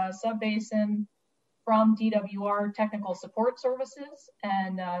Oxnard subbasin from DWR Technical Support Services,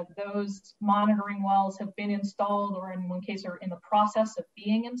 and those monitoring wells have been installed, or in one case are in the process of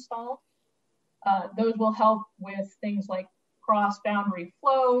being installed. Those will help with things like cross-boundary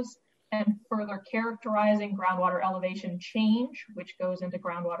flows and further characterizing groundwater elevation change, which goes into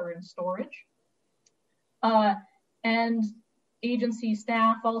groundwater and storage. And agency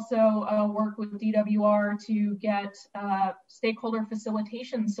staff also work with DWR to get stakeholder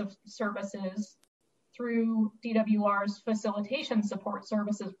facilitation services through DWR's Facilitation Support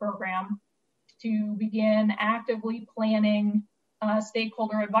Services program to begin actively planning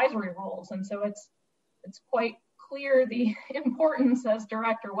stakeholder advisory roles. And so it's quite clear the importance, as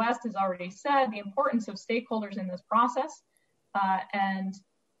Director West has already said, the importance of stakeholders in this process. And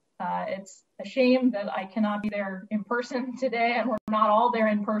it's a shame that I cannot be there in person today, and we're not all there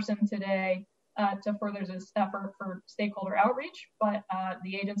in person today to further this effort for stakeholder outreach, but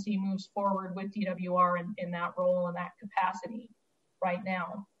the agency moves forward with DWR in that role and that capacity right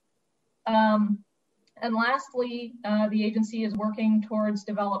now. And lastly, the agency is working towards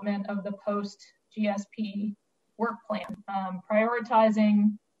development of the post-GSP work plan,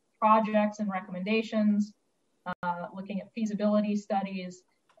 prioritizing projects and recommendations, looking at feasibility studies,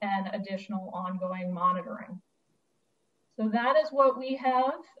 and additional ongoing monitoring. So that is what we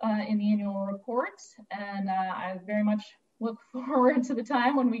have in the annual reports, and I very much look forward to the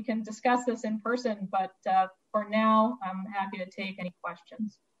time when we can discuss this in person, but for now, I'm happy to take any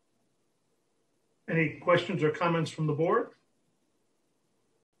questions. Any questions or comments from the board?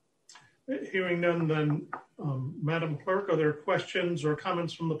 Hearing none, then Madam Clerk, are there questions or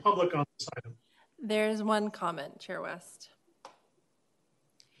comments from the public on this item? There's one comment, Chair West.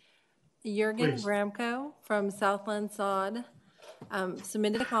 Jürgen Bramko from Southland Sod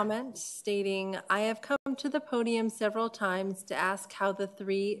submitted a comment stating, I have come to the podium several times to ask how the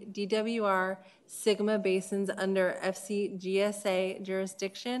 3 DWR Sigma basins under FCGSA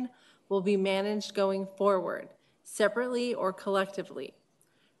jurisdiction will be managed going forward, separately or collectively.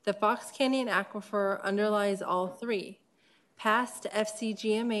 The Fox Canyon Aquifer underlies all 3. Past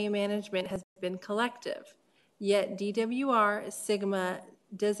FCGMA management has been collective, yet DWR Sigma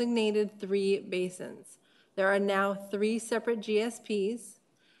designated 3 basins. There are now 3 separate GSPs.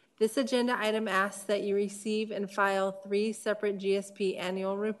 This agenda item asks that you receive and file 3 separate GSP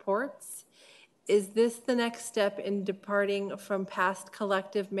annual reports. Is this the next step in departing from past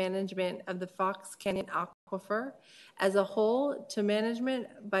collective management of the Fox Canyon Aquifer as a whole to management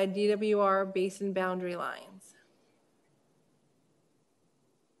by DWR basin boundary lines?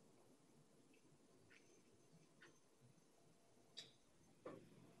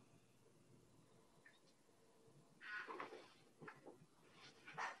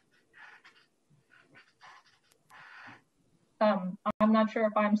 I'm not sure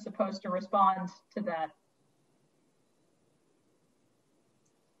if I'm supposed to respond to that.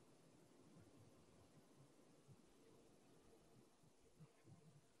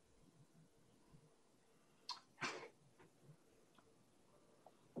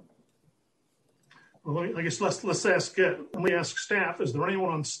 Well, I guess let's ask. Let me ask staff. Is there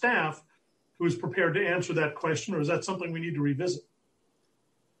anyone on staff who is prepared to answer that question, or is that something we need to revisit?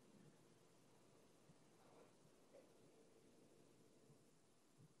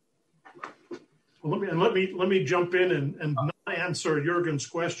 Well, let me jump in and not answer Jürgen's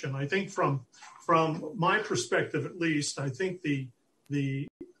question. I think from my perspective, at least, I think the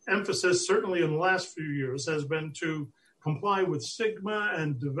emphasis, certainly in the last few years, has been to comply with Sigma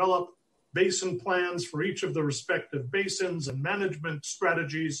and develop basin plans for each of the respective basins and management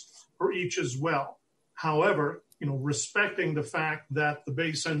strategies for each as well. However, respecting the fact that the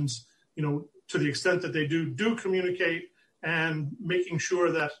basins, to the extent that they do communicate, and making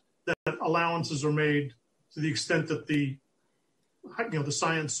sure that allowances are made to the extent that the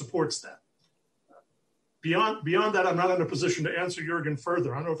science supports that. Beyond that, I'm not in a position to answer Jürgen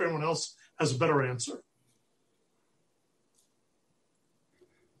further. I don't know if anyone else has a better answer.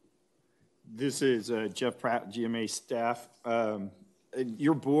 This is Jeff Pratt, GMA staff.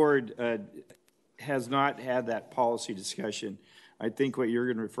 Your board has not had that policy discussion. I think what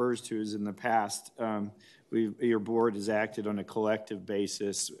Jürgen refers to is in the past, your board has acted on a collective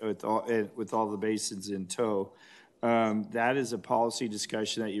basis with all the basins in tow. That is a policy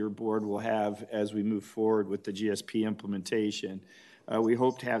discussion that your board will have as we move forward with the GSP implementation. We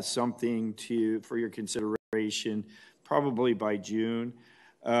hope to have something for your consideration probably by June,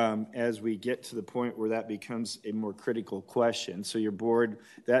 as we get to the point where that becomes a more critical question. So your board,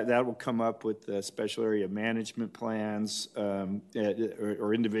 that will come up with the special area management plans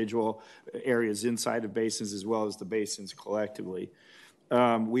or individual areas inside of basins as well as the basins collectively.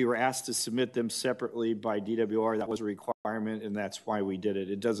 We were asked to submit them separately by DWR. That was a requirement, and that's why we did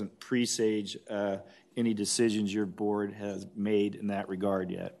it. It doesn't presage any decisions your board has made in that regard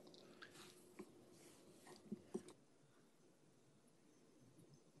yet.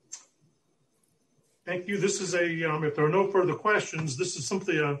 Thank you. This is if there are no further questions, this is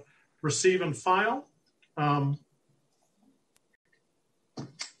simply a receive and file. Thank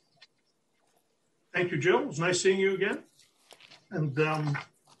you, Jill. It was nice seeing you again. And I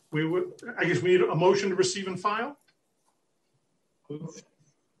guess we need a motion to receive and file.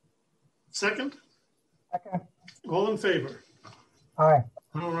 Second? Second. All in favor? Aye.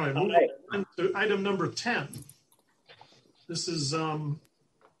 All right. Moving on to item number 10. This is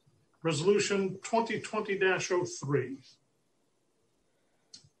Resolution 2020-03.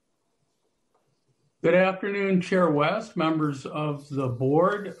 Good afternoon, Chair West, members of the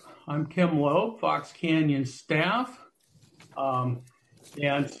board. I'm Kim Loeb, Fox Canyon staff.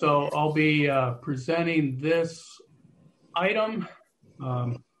 And so I'll be presenting this item.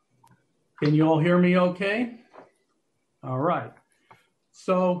 Can you all hear me okay? All right.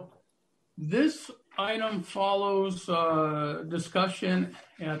 So this item follows discussion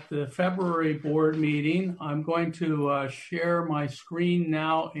at the February board meeting. I'm going to share my screen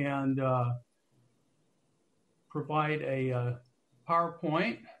now and provide a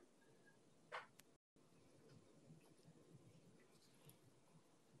PowerPoint.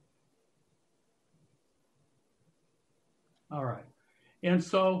 All right. And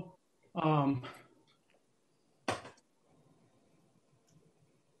so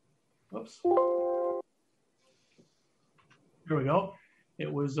oops. There we go.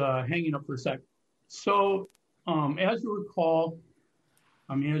 It was hanging up for a second. So as you recall,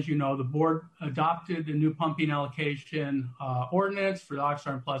 as you know, the board adopted the new pumping allocation ordinance for the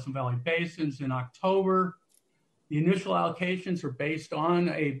Oxnard and Pleasant Valley basins in October. The initial allocations are based on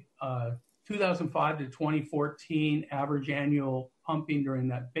a 2005 to 2014 average annual pumping during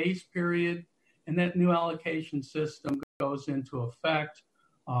that base period. And that new allocation system goes into effect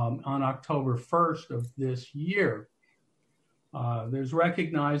on October 1st of this year. There's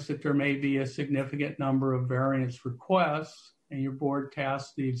recognized that there may be a significant number of variance requests, and your board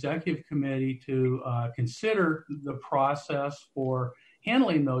tasked the executive committee to consider the process for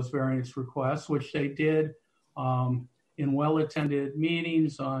handling those variance requests, which they did in well-attended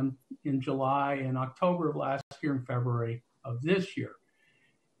meetings in July and October of last year and February of this year.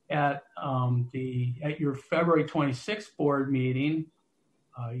 At your February 26th board meeting,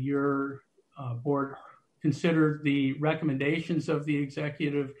 your board considered the recommendations of the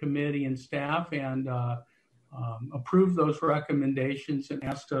executive committee and staff and approved those recommendations and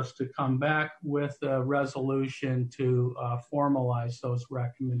asked us to come back with a resolution to formalize those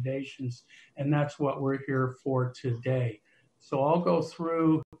recommendations. And that's what we're here for today. So I'll go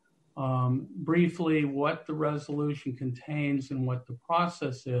through briefly what the resolution contains and what the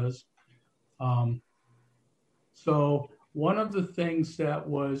process is. So one of the things that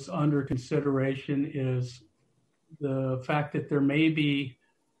was under consideration is the fact that there may be,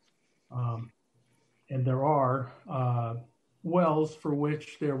 and there are, wells for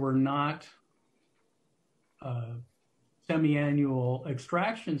which there were not semi-annual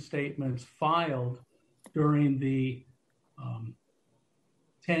extraction statements filed during the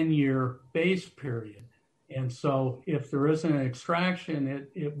 10-year base period. And so if there isn't an extraction,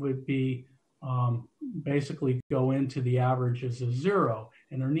 it would be basically go into the average as a zero.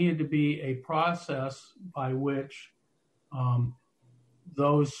 And there needed to be a process by which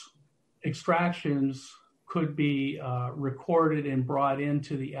those extractions could be recorded and brought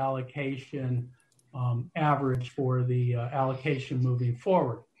into the allocation average for the allocation moving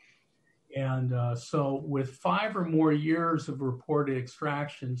forward. And so with 5 or more years of reported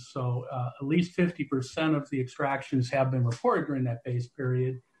extractions, so at least 50% of the extractions have been reported during that base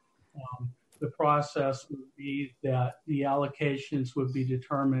period, the process would be that the allocations would be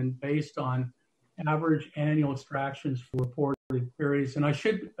determined based on average annual extractions for reported periods. And I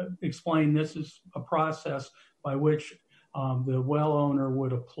should explain, this is a process by which the well owner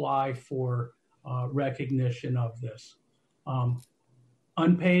would apply for recognition of this.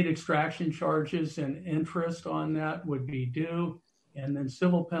 Unpaid extraction charges and interest on that would be due, and then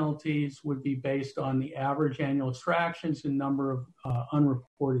civil penalties would be based on the average annual extractions and number of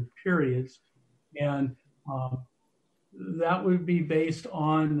unreported periods. And that would be based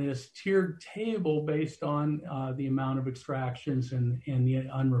on this tiered table based on the amount of extractions and the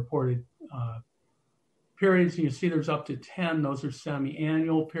unreported periods. And you see there's up to 10. Those are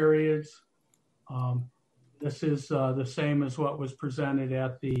semi-annual periods. This is the same as what was presented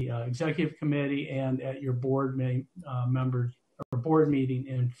at the executive committee and at your board members or board meeting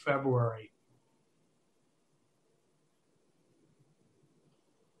in February.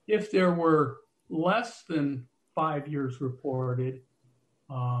 If there were less than 5 years reported,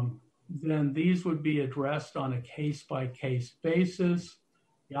 then these would be addressed on a case-by-case basis.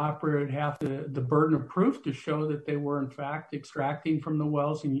 The operator would have the burden of proof to show that they were in fact extracting from the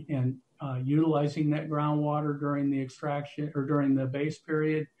wells and utilizing that groundwater during the extraction or during the base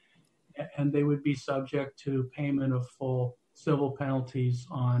period, and they would be subject to payment of full civil penalties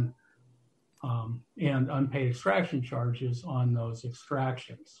on and unpaid extraction charges on those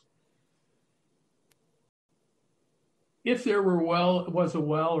extractions. If there was a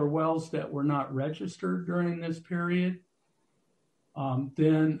well or wells that were not registered during this period,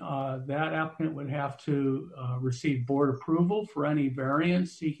 then that applicant would have to receive board approval for any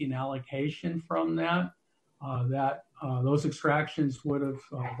variance seeking allocation from that. Those extractions would have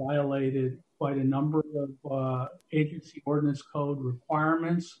violated quite a number of agency ordinance code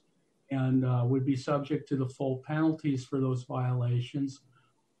requirements and would be subject to the full penalties for those violations.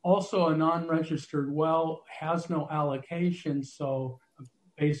 Also, a non-registered well has no allocation, so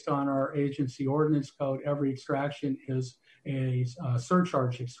based on our agency ordinance code, every extraction is a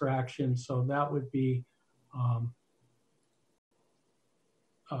surcharge extraction, so that would be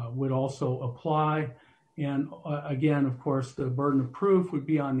would also apply. And again, of course, the burden of proof would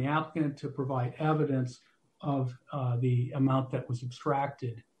be on the applicant to provide evidence of the amount that was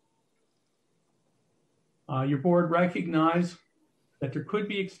extracted. Your board recognized that there could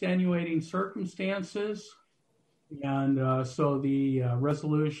be extenuating circumstances, and so the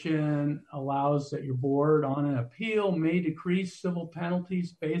resolution allows that your board on an appeal may decrease civil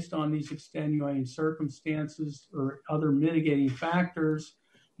penalties based on these extenuating circumstances or other mitigating factors,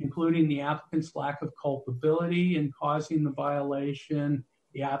 including the applicant's lack of culpability in causing the violation,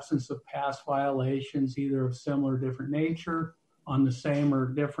 the absence of past violations, either of similar or different nature on the same or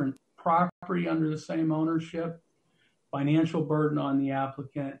different property under the same ownership, financial burden on the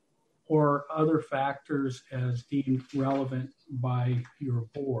applicant, or other factors as deemed relevant by your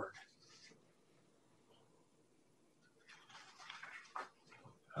board.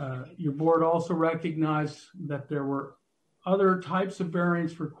 Your board also recognized that there were other types of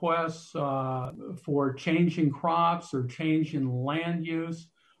variance requests for change in crops or change in land use,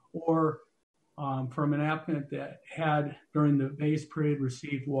 or from an applicant that had during the base period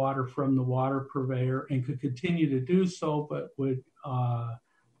received water from the water purveyor and could continue to do so, but would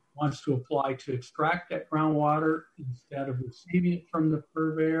wants to apply to extract that groundwater instead of receiving it from the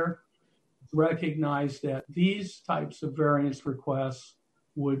purveyor. Recognize that these types of variance requests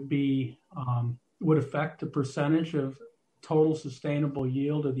would be would affect the percentage of total sustainable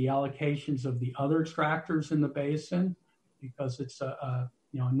yield of the allocations of the other extractors in the basin, because it's a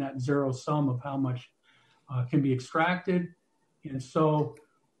net zero sum of how much can be extracted. And so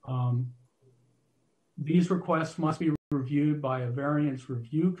these requests must be reviewed by a variance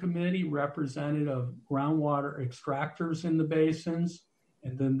review committee representative of groundwater extractors in the basins.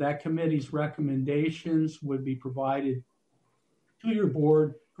 And then that committee's recommendations would be provided to your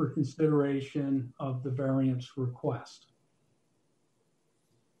board for consideration of the variance request.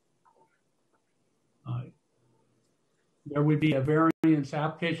 There would be a variance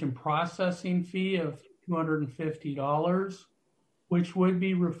application processing fee of $250, which would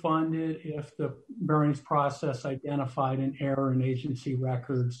be refunded if the variance process identified an error in agency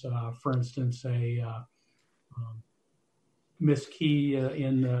records, for instance, a miskey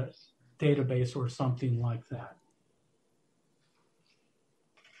in the database or something like that.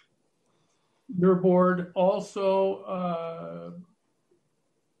 Your board also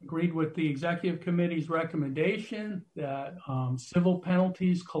agreed with the executive committee's recommendation that civil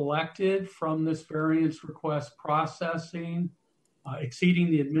penalties collected from this variance request processing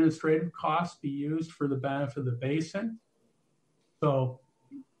exceeding the administrative costs be used for the benefit of the basin. So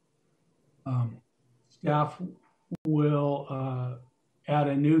staff will add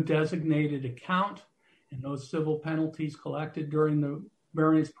a new designated account, and those civil penalties collected during the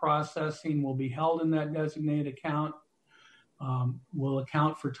variance processing will be held in that designated account. Will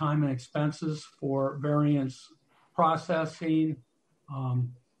account for time and expenses for variance processing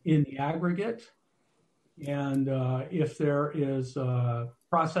in the aggregate. And if there is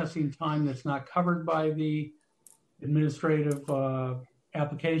processing time that's not covered by the administrative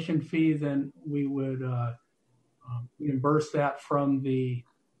application fee, then we would reimburse that from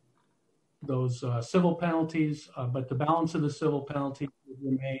those civil penalties, but the balance of the civil penalties would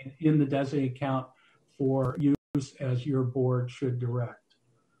remain in the designated account for use as your board should direct.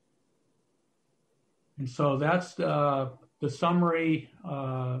 And so that's the summary,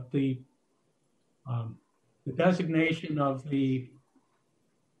 the designation of the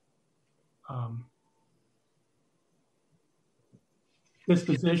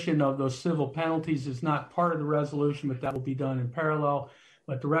disposition of those civil penalties is not part of the resolution, but that will be done in parallel.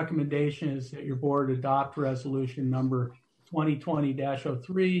 But the recommendation is that your board adopt resolution number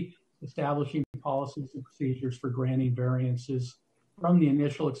 2020-03, establishing policies and procedures for granting variances from the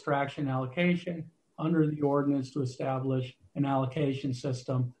initial extraction allocation under the ordinance to establish an allocation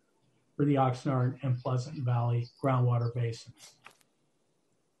system for the Oxnard and Pleasant Valley groundwater basins.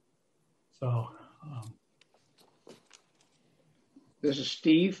 So, this is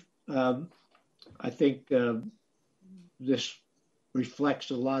Steve. I think this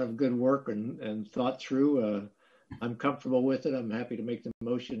reflects a lot of good work and thought through. I'm comfortable with it. I'm happy to make the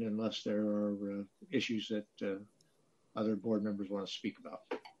motion unless there are issues that other board members want to speak about.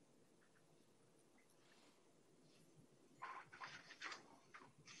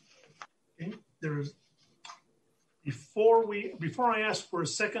 Okay. Before I ask for a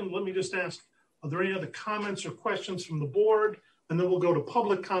second, let me just ask, are there any other comments or questions from the board? And then we'll go to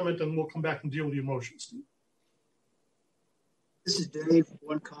public comment and we'll come back and deal with your motion, Steve. This is Dave.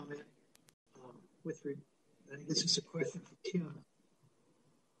 One comment I think this is a question for Kim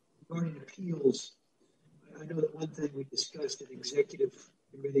regarding appeals. I know that one thing we discussed at executive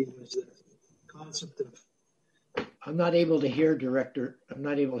committee was the concept of. I'm not able to hear Director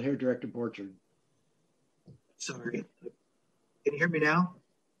Borchard. Sorry. Can you hear me now?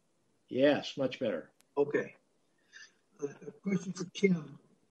 Yes, much better. Okay. A question for Kim.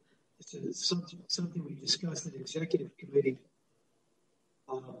 It's something we discussed at executive committee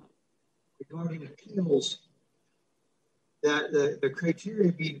regarding appeals, that the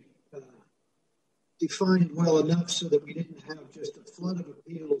criteria be defined well enough so that we didn't have just a flood of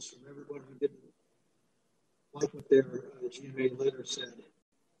appeals from everyone who didn't like what their GMA letter said.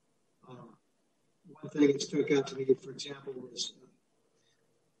 One thing that stuck out to me, for example, was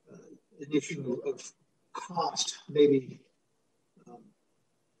an issue of cost. Maybe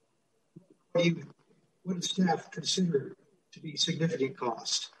what does staff consider to be significant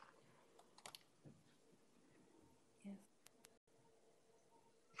cost?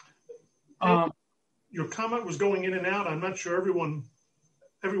 Your comment was going in and out. I'm not sure everyone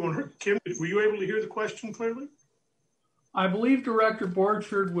heard. Kim, were you able to hear the question clearly? I believe Director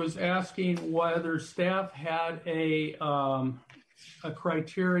Borchard was asking whether staff had a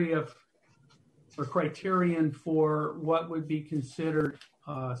criteria or criterion for what would be considered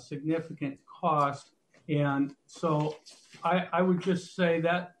significant cost. And so I would just say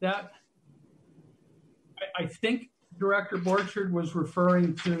that I think Director Borchard was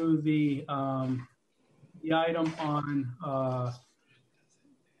referring to the item on,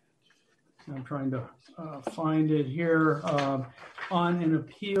 I'm trying to find it here, on an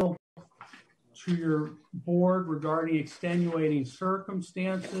appeal to your board regarding extenuating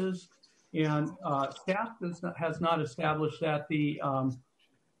circumstances. And staff has not established that. The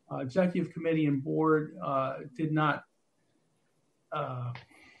executive committee and board did not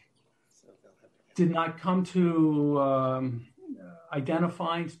come to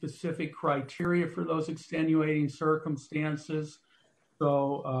identifying specific criteria for those extenuating circumstances.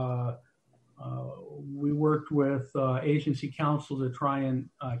 So we worked with agency counsel to try and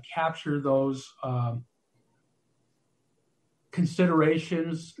capture those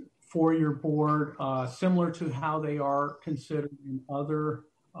considerations for your board, similar to how they are considered in other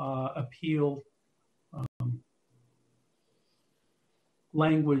appeal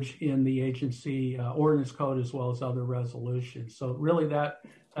language in the agency ordinance code, as well as other resolutions. So really that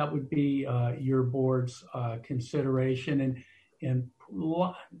would be your board's consideration. And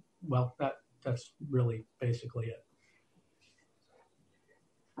well, that's really basically it.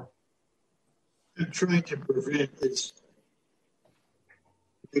 I'm trying to prevent this,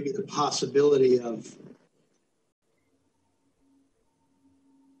 maybe the possibility of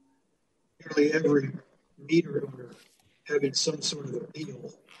nearly every meter owner having some sort of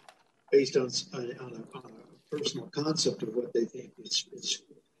appeal based on a personal concept of what they think is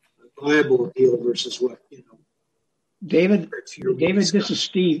a viable appeal versus what, David, this is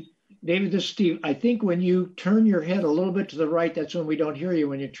Steve. David, this is Steve. I think when you turn your head a little bit to the right, that's when we don't hear you.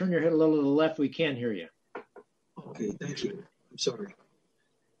 When you turn your head a little to the left, we can hear you. Okay, thank you. I'm sorry.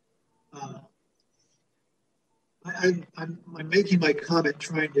 I'm making my comment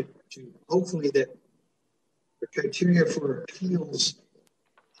trying to hopefully that the criteria for appeals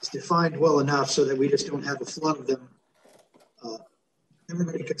is defined well enough so that we just don't have a flood of them.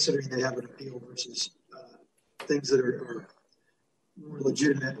 Everybody considering they have an appeal versus things that are more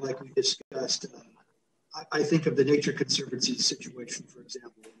legitimate, like we discussed. I think of the Nature Conservancy situation, for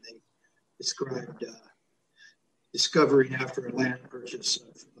example, when they described discovering after a land purchase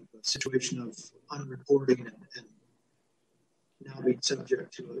of a situation of unreporting and now being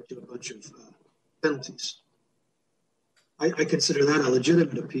subject to a bunch of penalties. I consider that a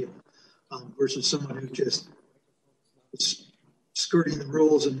legitimate appeal versus someone who just is skirting the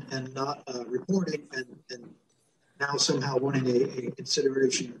rules and not reporting and now somehow wanting a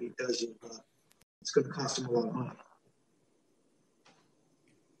consideration because of it's going to cost them a lot of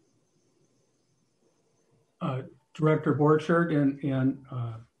money. Director Borchardt and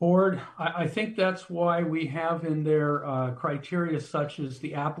board, I think that's why we have in there criteria such as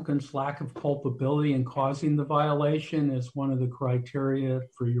the applicant's lack of culpability in causing the violation is one of the criteria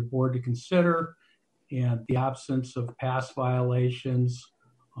for your board to consider, and the absence of past violations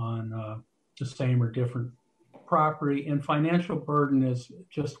on the same or different property, and financial burden is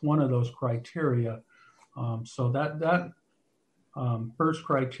just one of those criteria. So that first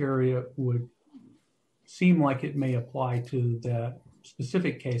criteria would seem like it may apply to that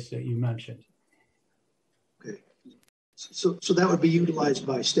specific case that you mentioned. Okay. So that would be utilized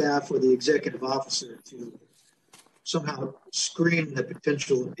by staff or the executive officer to somehow screen the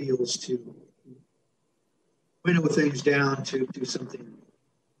potential appeals to winnow things down to do something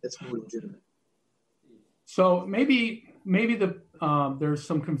that's more legitimate. So maybe there's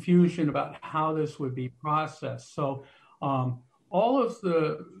some confusion about how this would be processed. So all of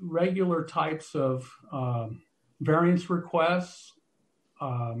the regular types of variance requests,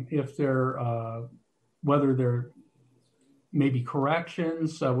 if they're whether they're maybe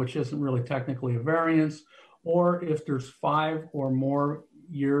corrections, which isn't really technically a variance, or if there's 5 or more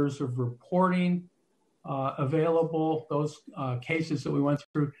years of reporting available, those cases that we went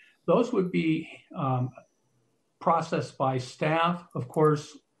through, those would be processed by staff. Of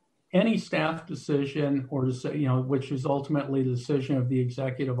course, any staff decision or which is ultimately the decision of the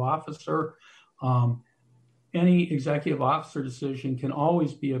executive officer, any executive officer decision can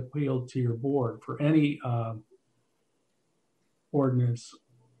always be appealed to your board for any ordinance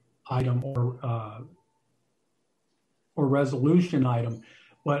item or resolution item.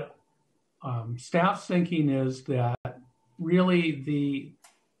 But staff's thinking is that really the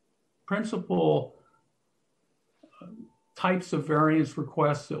principal types of variance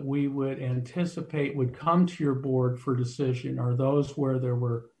requests that we would anticipate would come to your board for decision are those where there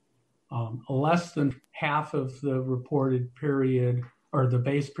were less than half of the reported period or the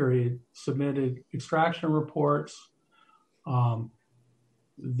base period submitted extraction reports.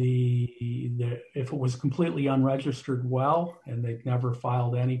 If it was completely unregistered well and they've never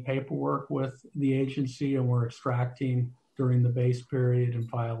filed any paperwork with the agency and were extracting during the base period in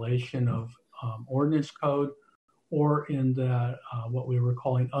violation of ordinance code, or in the what we were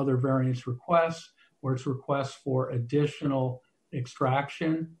calling other variance requests, where it's requests for additional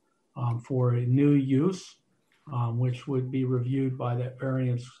extraction for a new use, which would be reviewed by that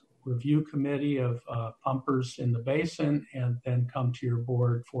variance review committee of pumpers in the basin and then come to your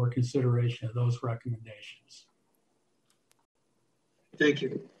board for consideration of those recommendations. Thank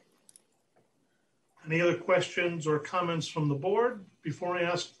you. Any other questions or comments from the board before I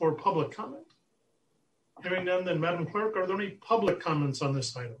ask for public comment? Hearing none, then Madam Clerk, are there any public comments on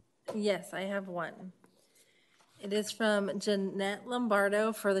this item? Yes, I have one. It is from Jeanette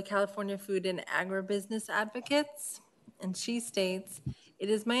Lombardo for the California Food and Agribusiness Advocates, and she states, "It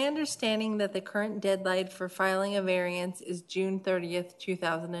is my understanding that the current deadline for filing a variance is June 30th,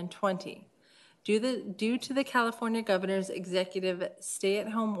 2020. Due to the California Governor's executive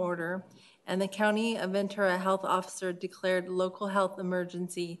stay-at-home order and the County of Ventura Health Officer declared local health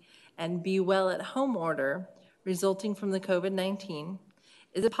emergency and be well at home order resulting from the COVID-19,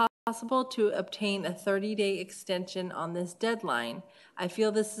 is it possible possible to obtain a 30-day extension on this deadline. I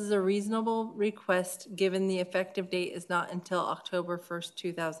feel this is a reasonable request given the effective date is not until October 1st,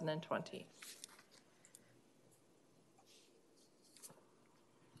 2020.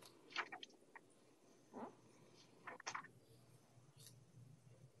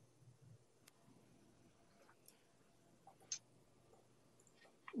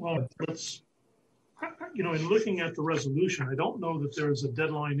 Well, it's, you know, in looking at the resolution, I don't know that there is a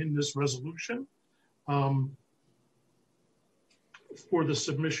deadline in this resolution for the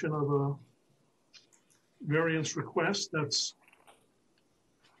submission of a variance request. That's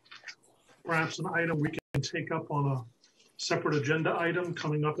perhaps an item we can take up on a separate agenda item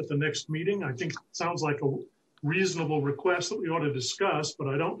coming up at the next meeting. I think it sounds like a reasonable request that we ought to discuss, but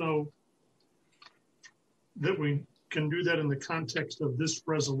I don't know that we can do that in the context of this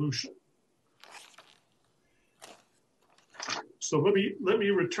resolution. So let me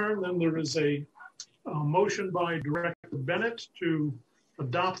return then. There is a motion by Director Bennett to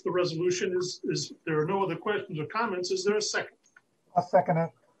adopt the resolution. Is there are no other questions or comments? Is there a second? I'll second it.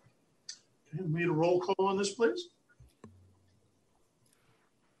 Okay, we need a roll call on this, please.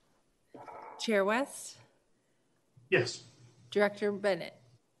 Chair West? Yes. Director Bennett?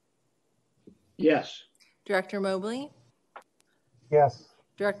 Yes. Director Mobley? Yes.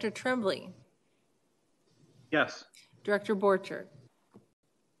 Director Tremblay? Yes. Director Borchert?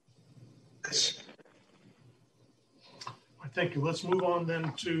 Thank you. Let's move on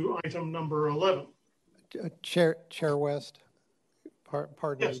then to item number 11. Chair West,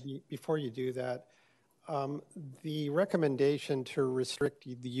 pardon Yes. me, before you do that, the recommendation to restrict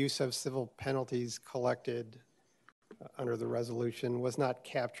the use of civil penalties collected under the resolution was not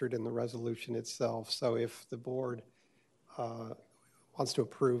captured in the resolution itself. So if the board wants to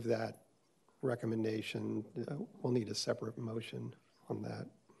approve that recommendation, we'll need a separate motion on that.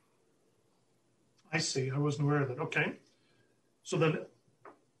 I see. I wasn't aware of that. Okay. So then,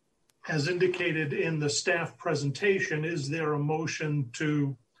 as indicated in the staff presentation, is there a motion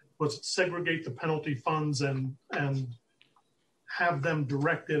to segregate the penalty funds and have them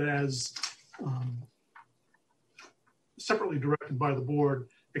directed as separately directed by the board,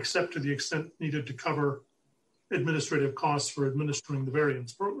 except to the extent needed to cover administrative costs for administering the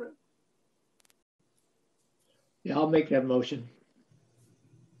variance program? Yeah, I'll make that motion.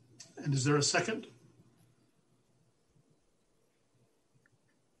 And is there a second?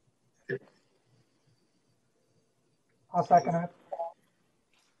 I'll second it.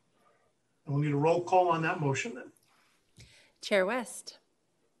 And we'll need a roll call on that motion then. Chair West?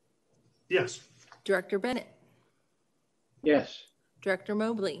 Yes. Director Bennett? Yes. Director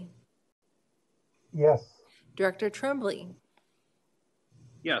Mobley? Yes. Director Tremblay?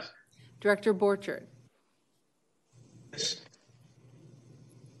 Yes. Director Borchert?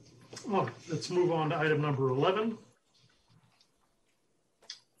 Well, let's move on to item number 11.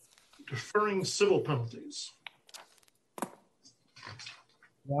 Deferring civil penalties.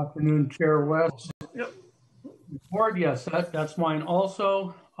 Good afternoon, Chair West. Yep. Board, yes, that's mine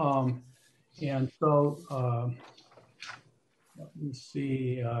also. And so let me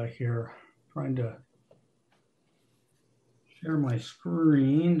see here, trying to share my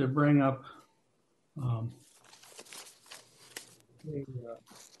screen to bring up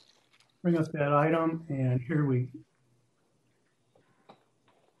that item, and here I'm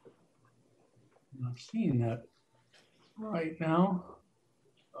not seeing that right now.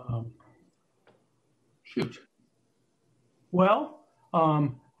 Shoot. Well,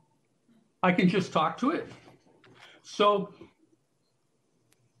 I can just talk to it. So,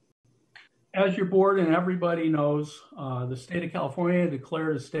 as your board and everybody knows, the state of California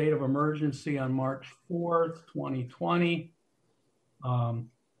declared a state of emergency on March 4th, 2020.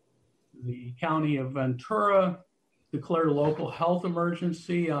 The county of Ventura declared a local health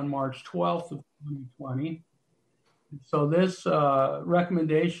emergency on March 12th of 2020. So this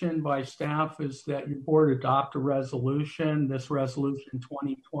recommendation by staff is that your board adopt a resolution, this resolution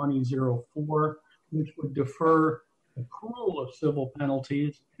 2020-04, which would defer accrual of civil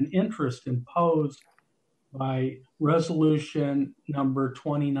penalties and interest imposed by resolution number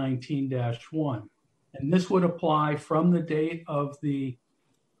 2019-1. And this would apply from the date of the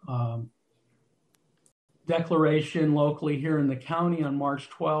declaration locally here in the county on March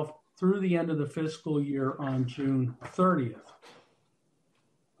 12th through the end of the fiscal year on June 30th.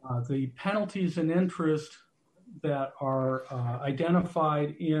 The penalties and interest that are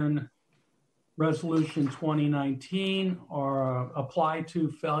identified in Resolution 2019 are applied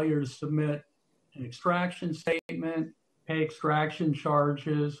to failure to submit an extraction statement, pay extraction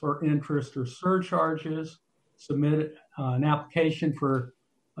charges or interest or surcharges, submit an application for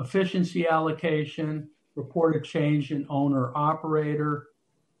efficiency allocation, report a change in owner operator,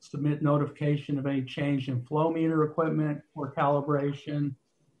 submit notification of any change in flow meter equipment or calibration,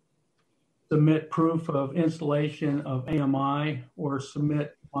 submit proof of installation of AMI, or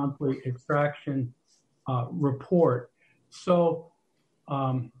submit monthly extraction report. So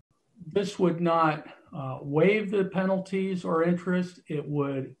this would not waive the penalties or interest. It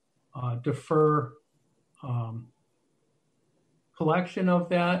would defer collection of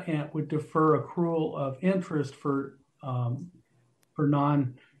that, and it would defer accrual of interest for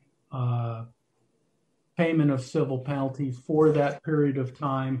non payment of civil penalties for that period of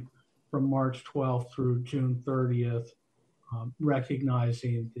time from March 12th through June 30th,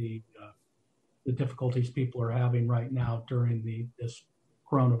 recognizing the difficulties people are having right now during this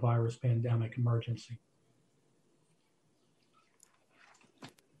coronavirus pandemic emergency.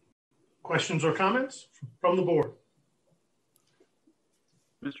 Questions or comments from the board?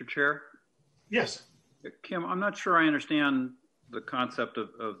 Mr. Chair? Yes. Kim, I'm not sure I understand the concept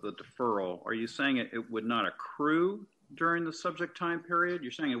of the deferral. Are you saying it would not accrue during the subject time period?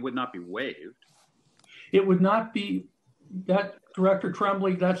 You're saying it would not be waived. It would not be, that Director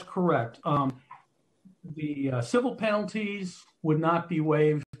Tremblay, that's correct. The civil penalties would not be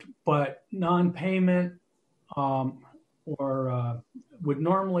waived, but non-payment would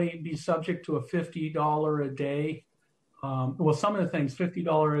normally be subject to a $50 a day. Well, some of the things,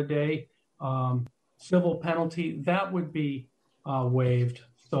 $50 a day civil penalty, that would be waived.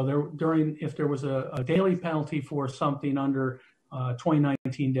 So if there was a daily penalty for something under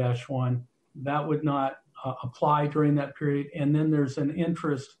 2019-1, that would not apply during that period. And then there's an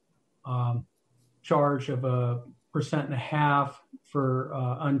interest charge of 1.5% for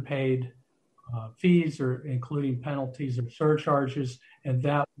unpaid fees, or including penalties or surcharges, and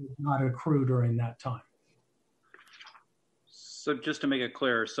that would not accrue during that time. So just to make it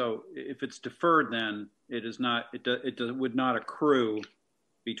clear, so if it's deferred, then it is not. It would not accrue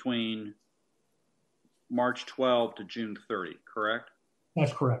between March 12 to June 30, correct?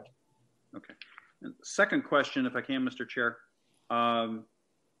 That's correct. Okay. And second question, if I can, Mr. Chair.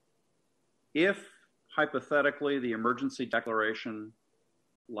 If hypothetically the emergency declaration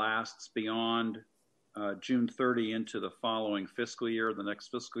lasts beyond June 30 into the following fiscal year, the next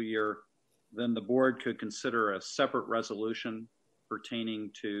fiscal year, then the board could consider a separate resolution pertaining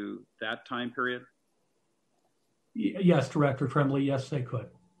to that time period? Yes, Director Tremblay, yes, they could.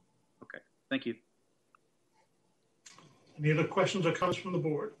 Okay, thank you. Any other questions or comments from the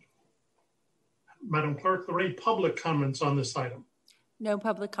board? Madam Clerk, are there any public comments on this item? No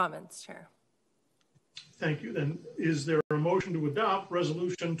public comments, Chair. Thank you. Then is there a motion to adopt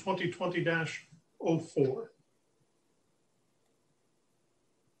Resolution 2020-04?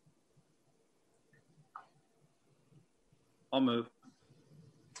 I'll move.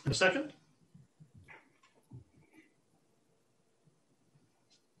 A second?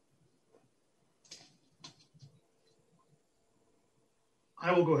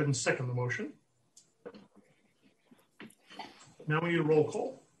 I will go ahead and second the motion. Now we need a roll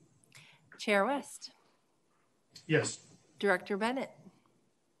call. Chair West. Yes. Director Bennett.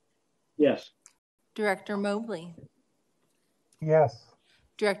 Yes. Director Mobley. Yes.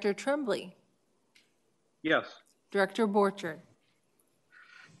 Director Tremblay. Yes. Director Borchard.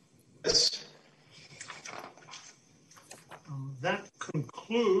 Yes. That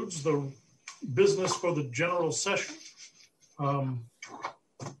concludes the business for the general session.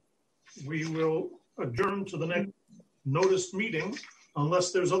 We will adjourn to the next noticed meeting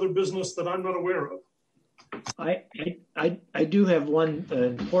unless there's other business that I'm not aware of. I do have one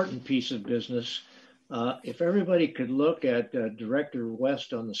important piece of business. If everybody could look at Director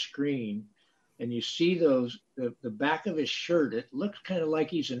West on the screen, and you see the back of his shirt, it looks kind of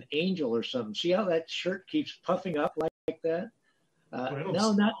like he's an angel or something. See how that shirt keeps puffing up like that?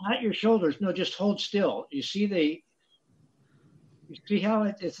 No, not your shoulders. No, just hold still. You see how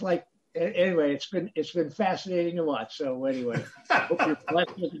it's like. Anyway, it's been fascinating to watch. So anyway, hope you're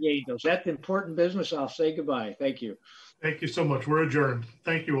blessed with the angels. That's important business. I'll say goodbye. Thank you. Thank you so much. We're adjourned.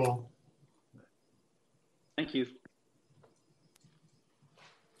 Thank you all. Thank you.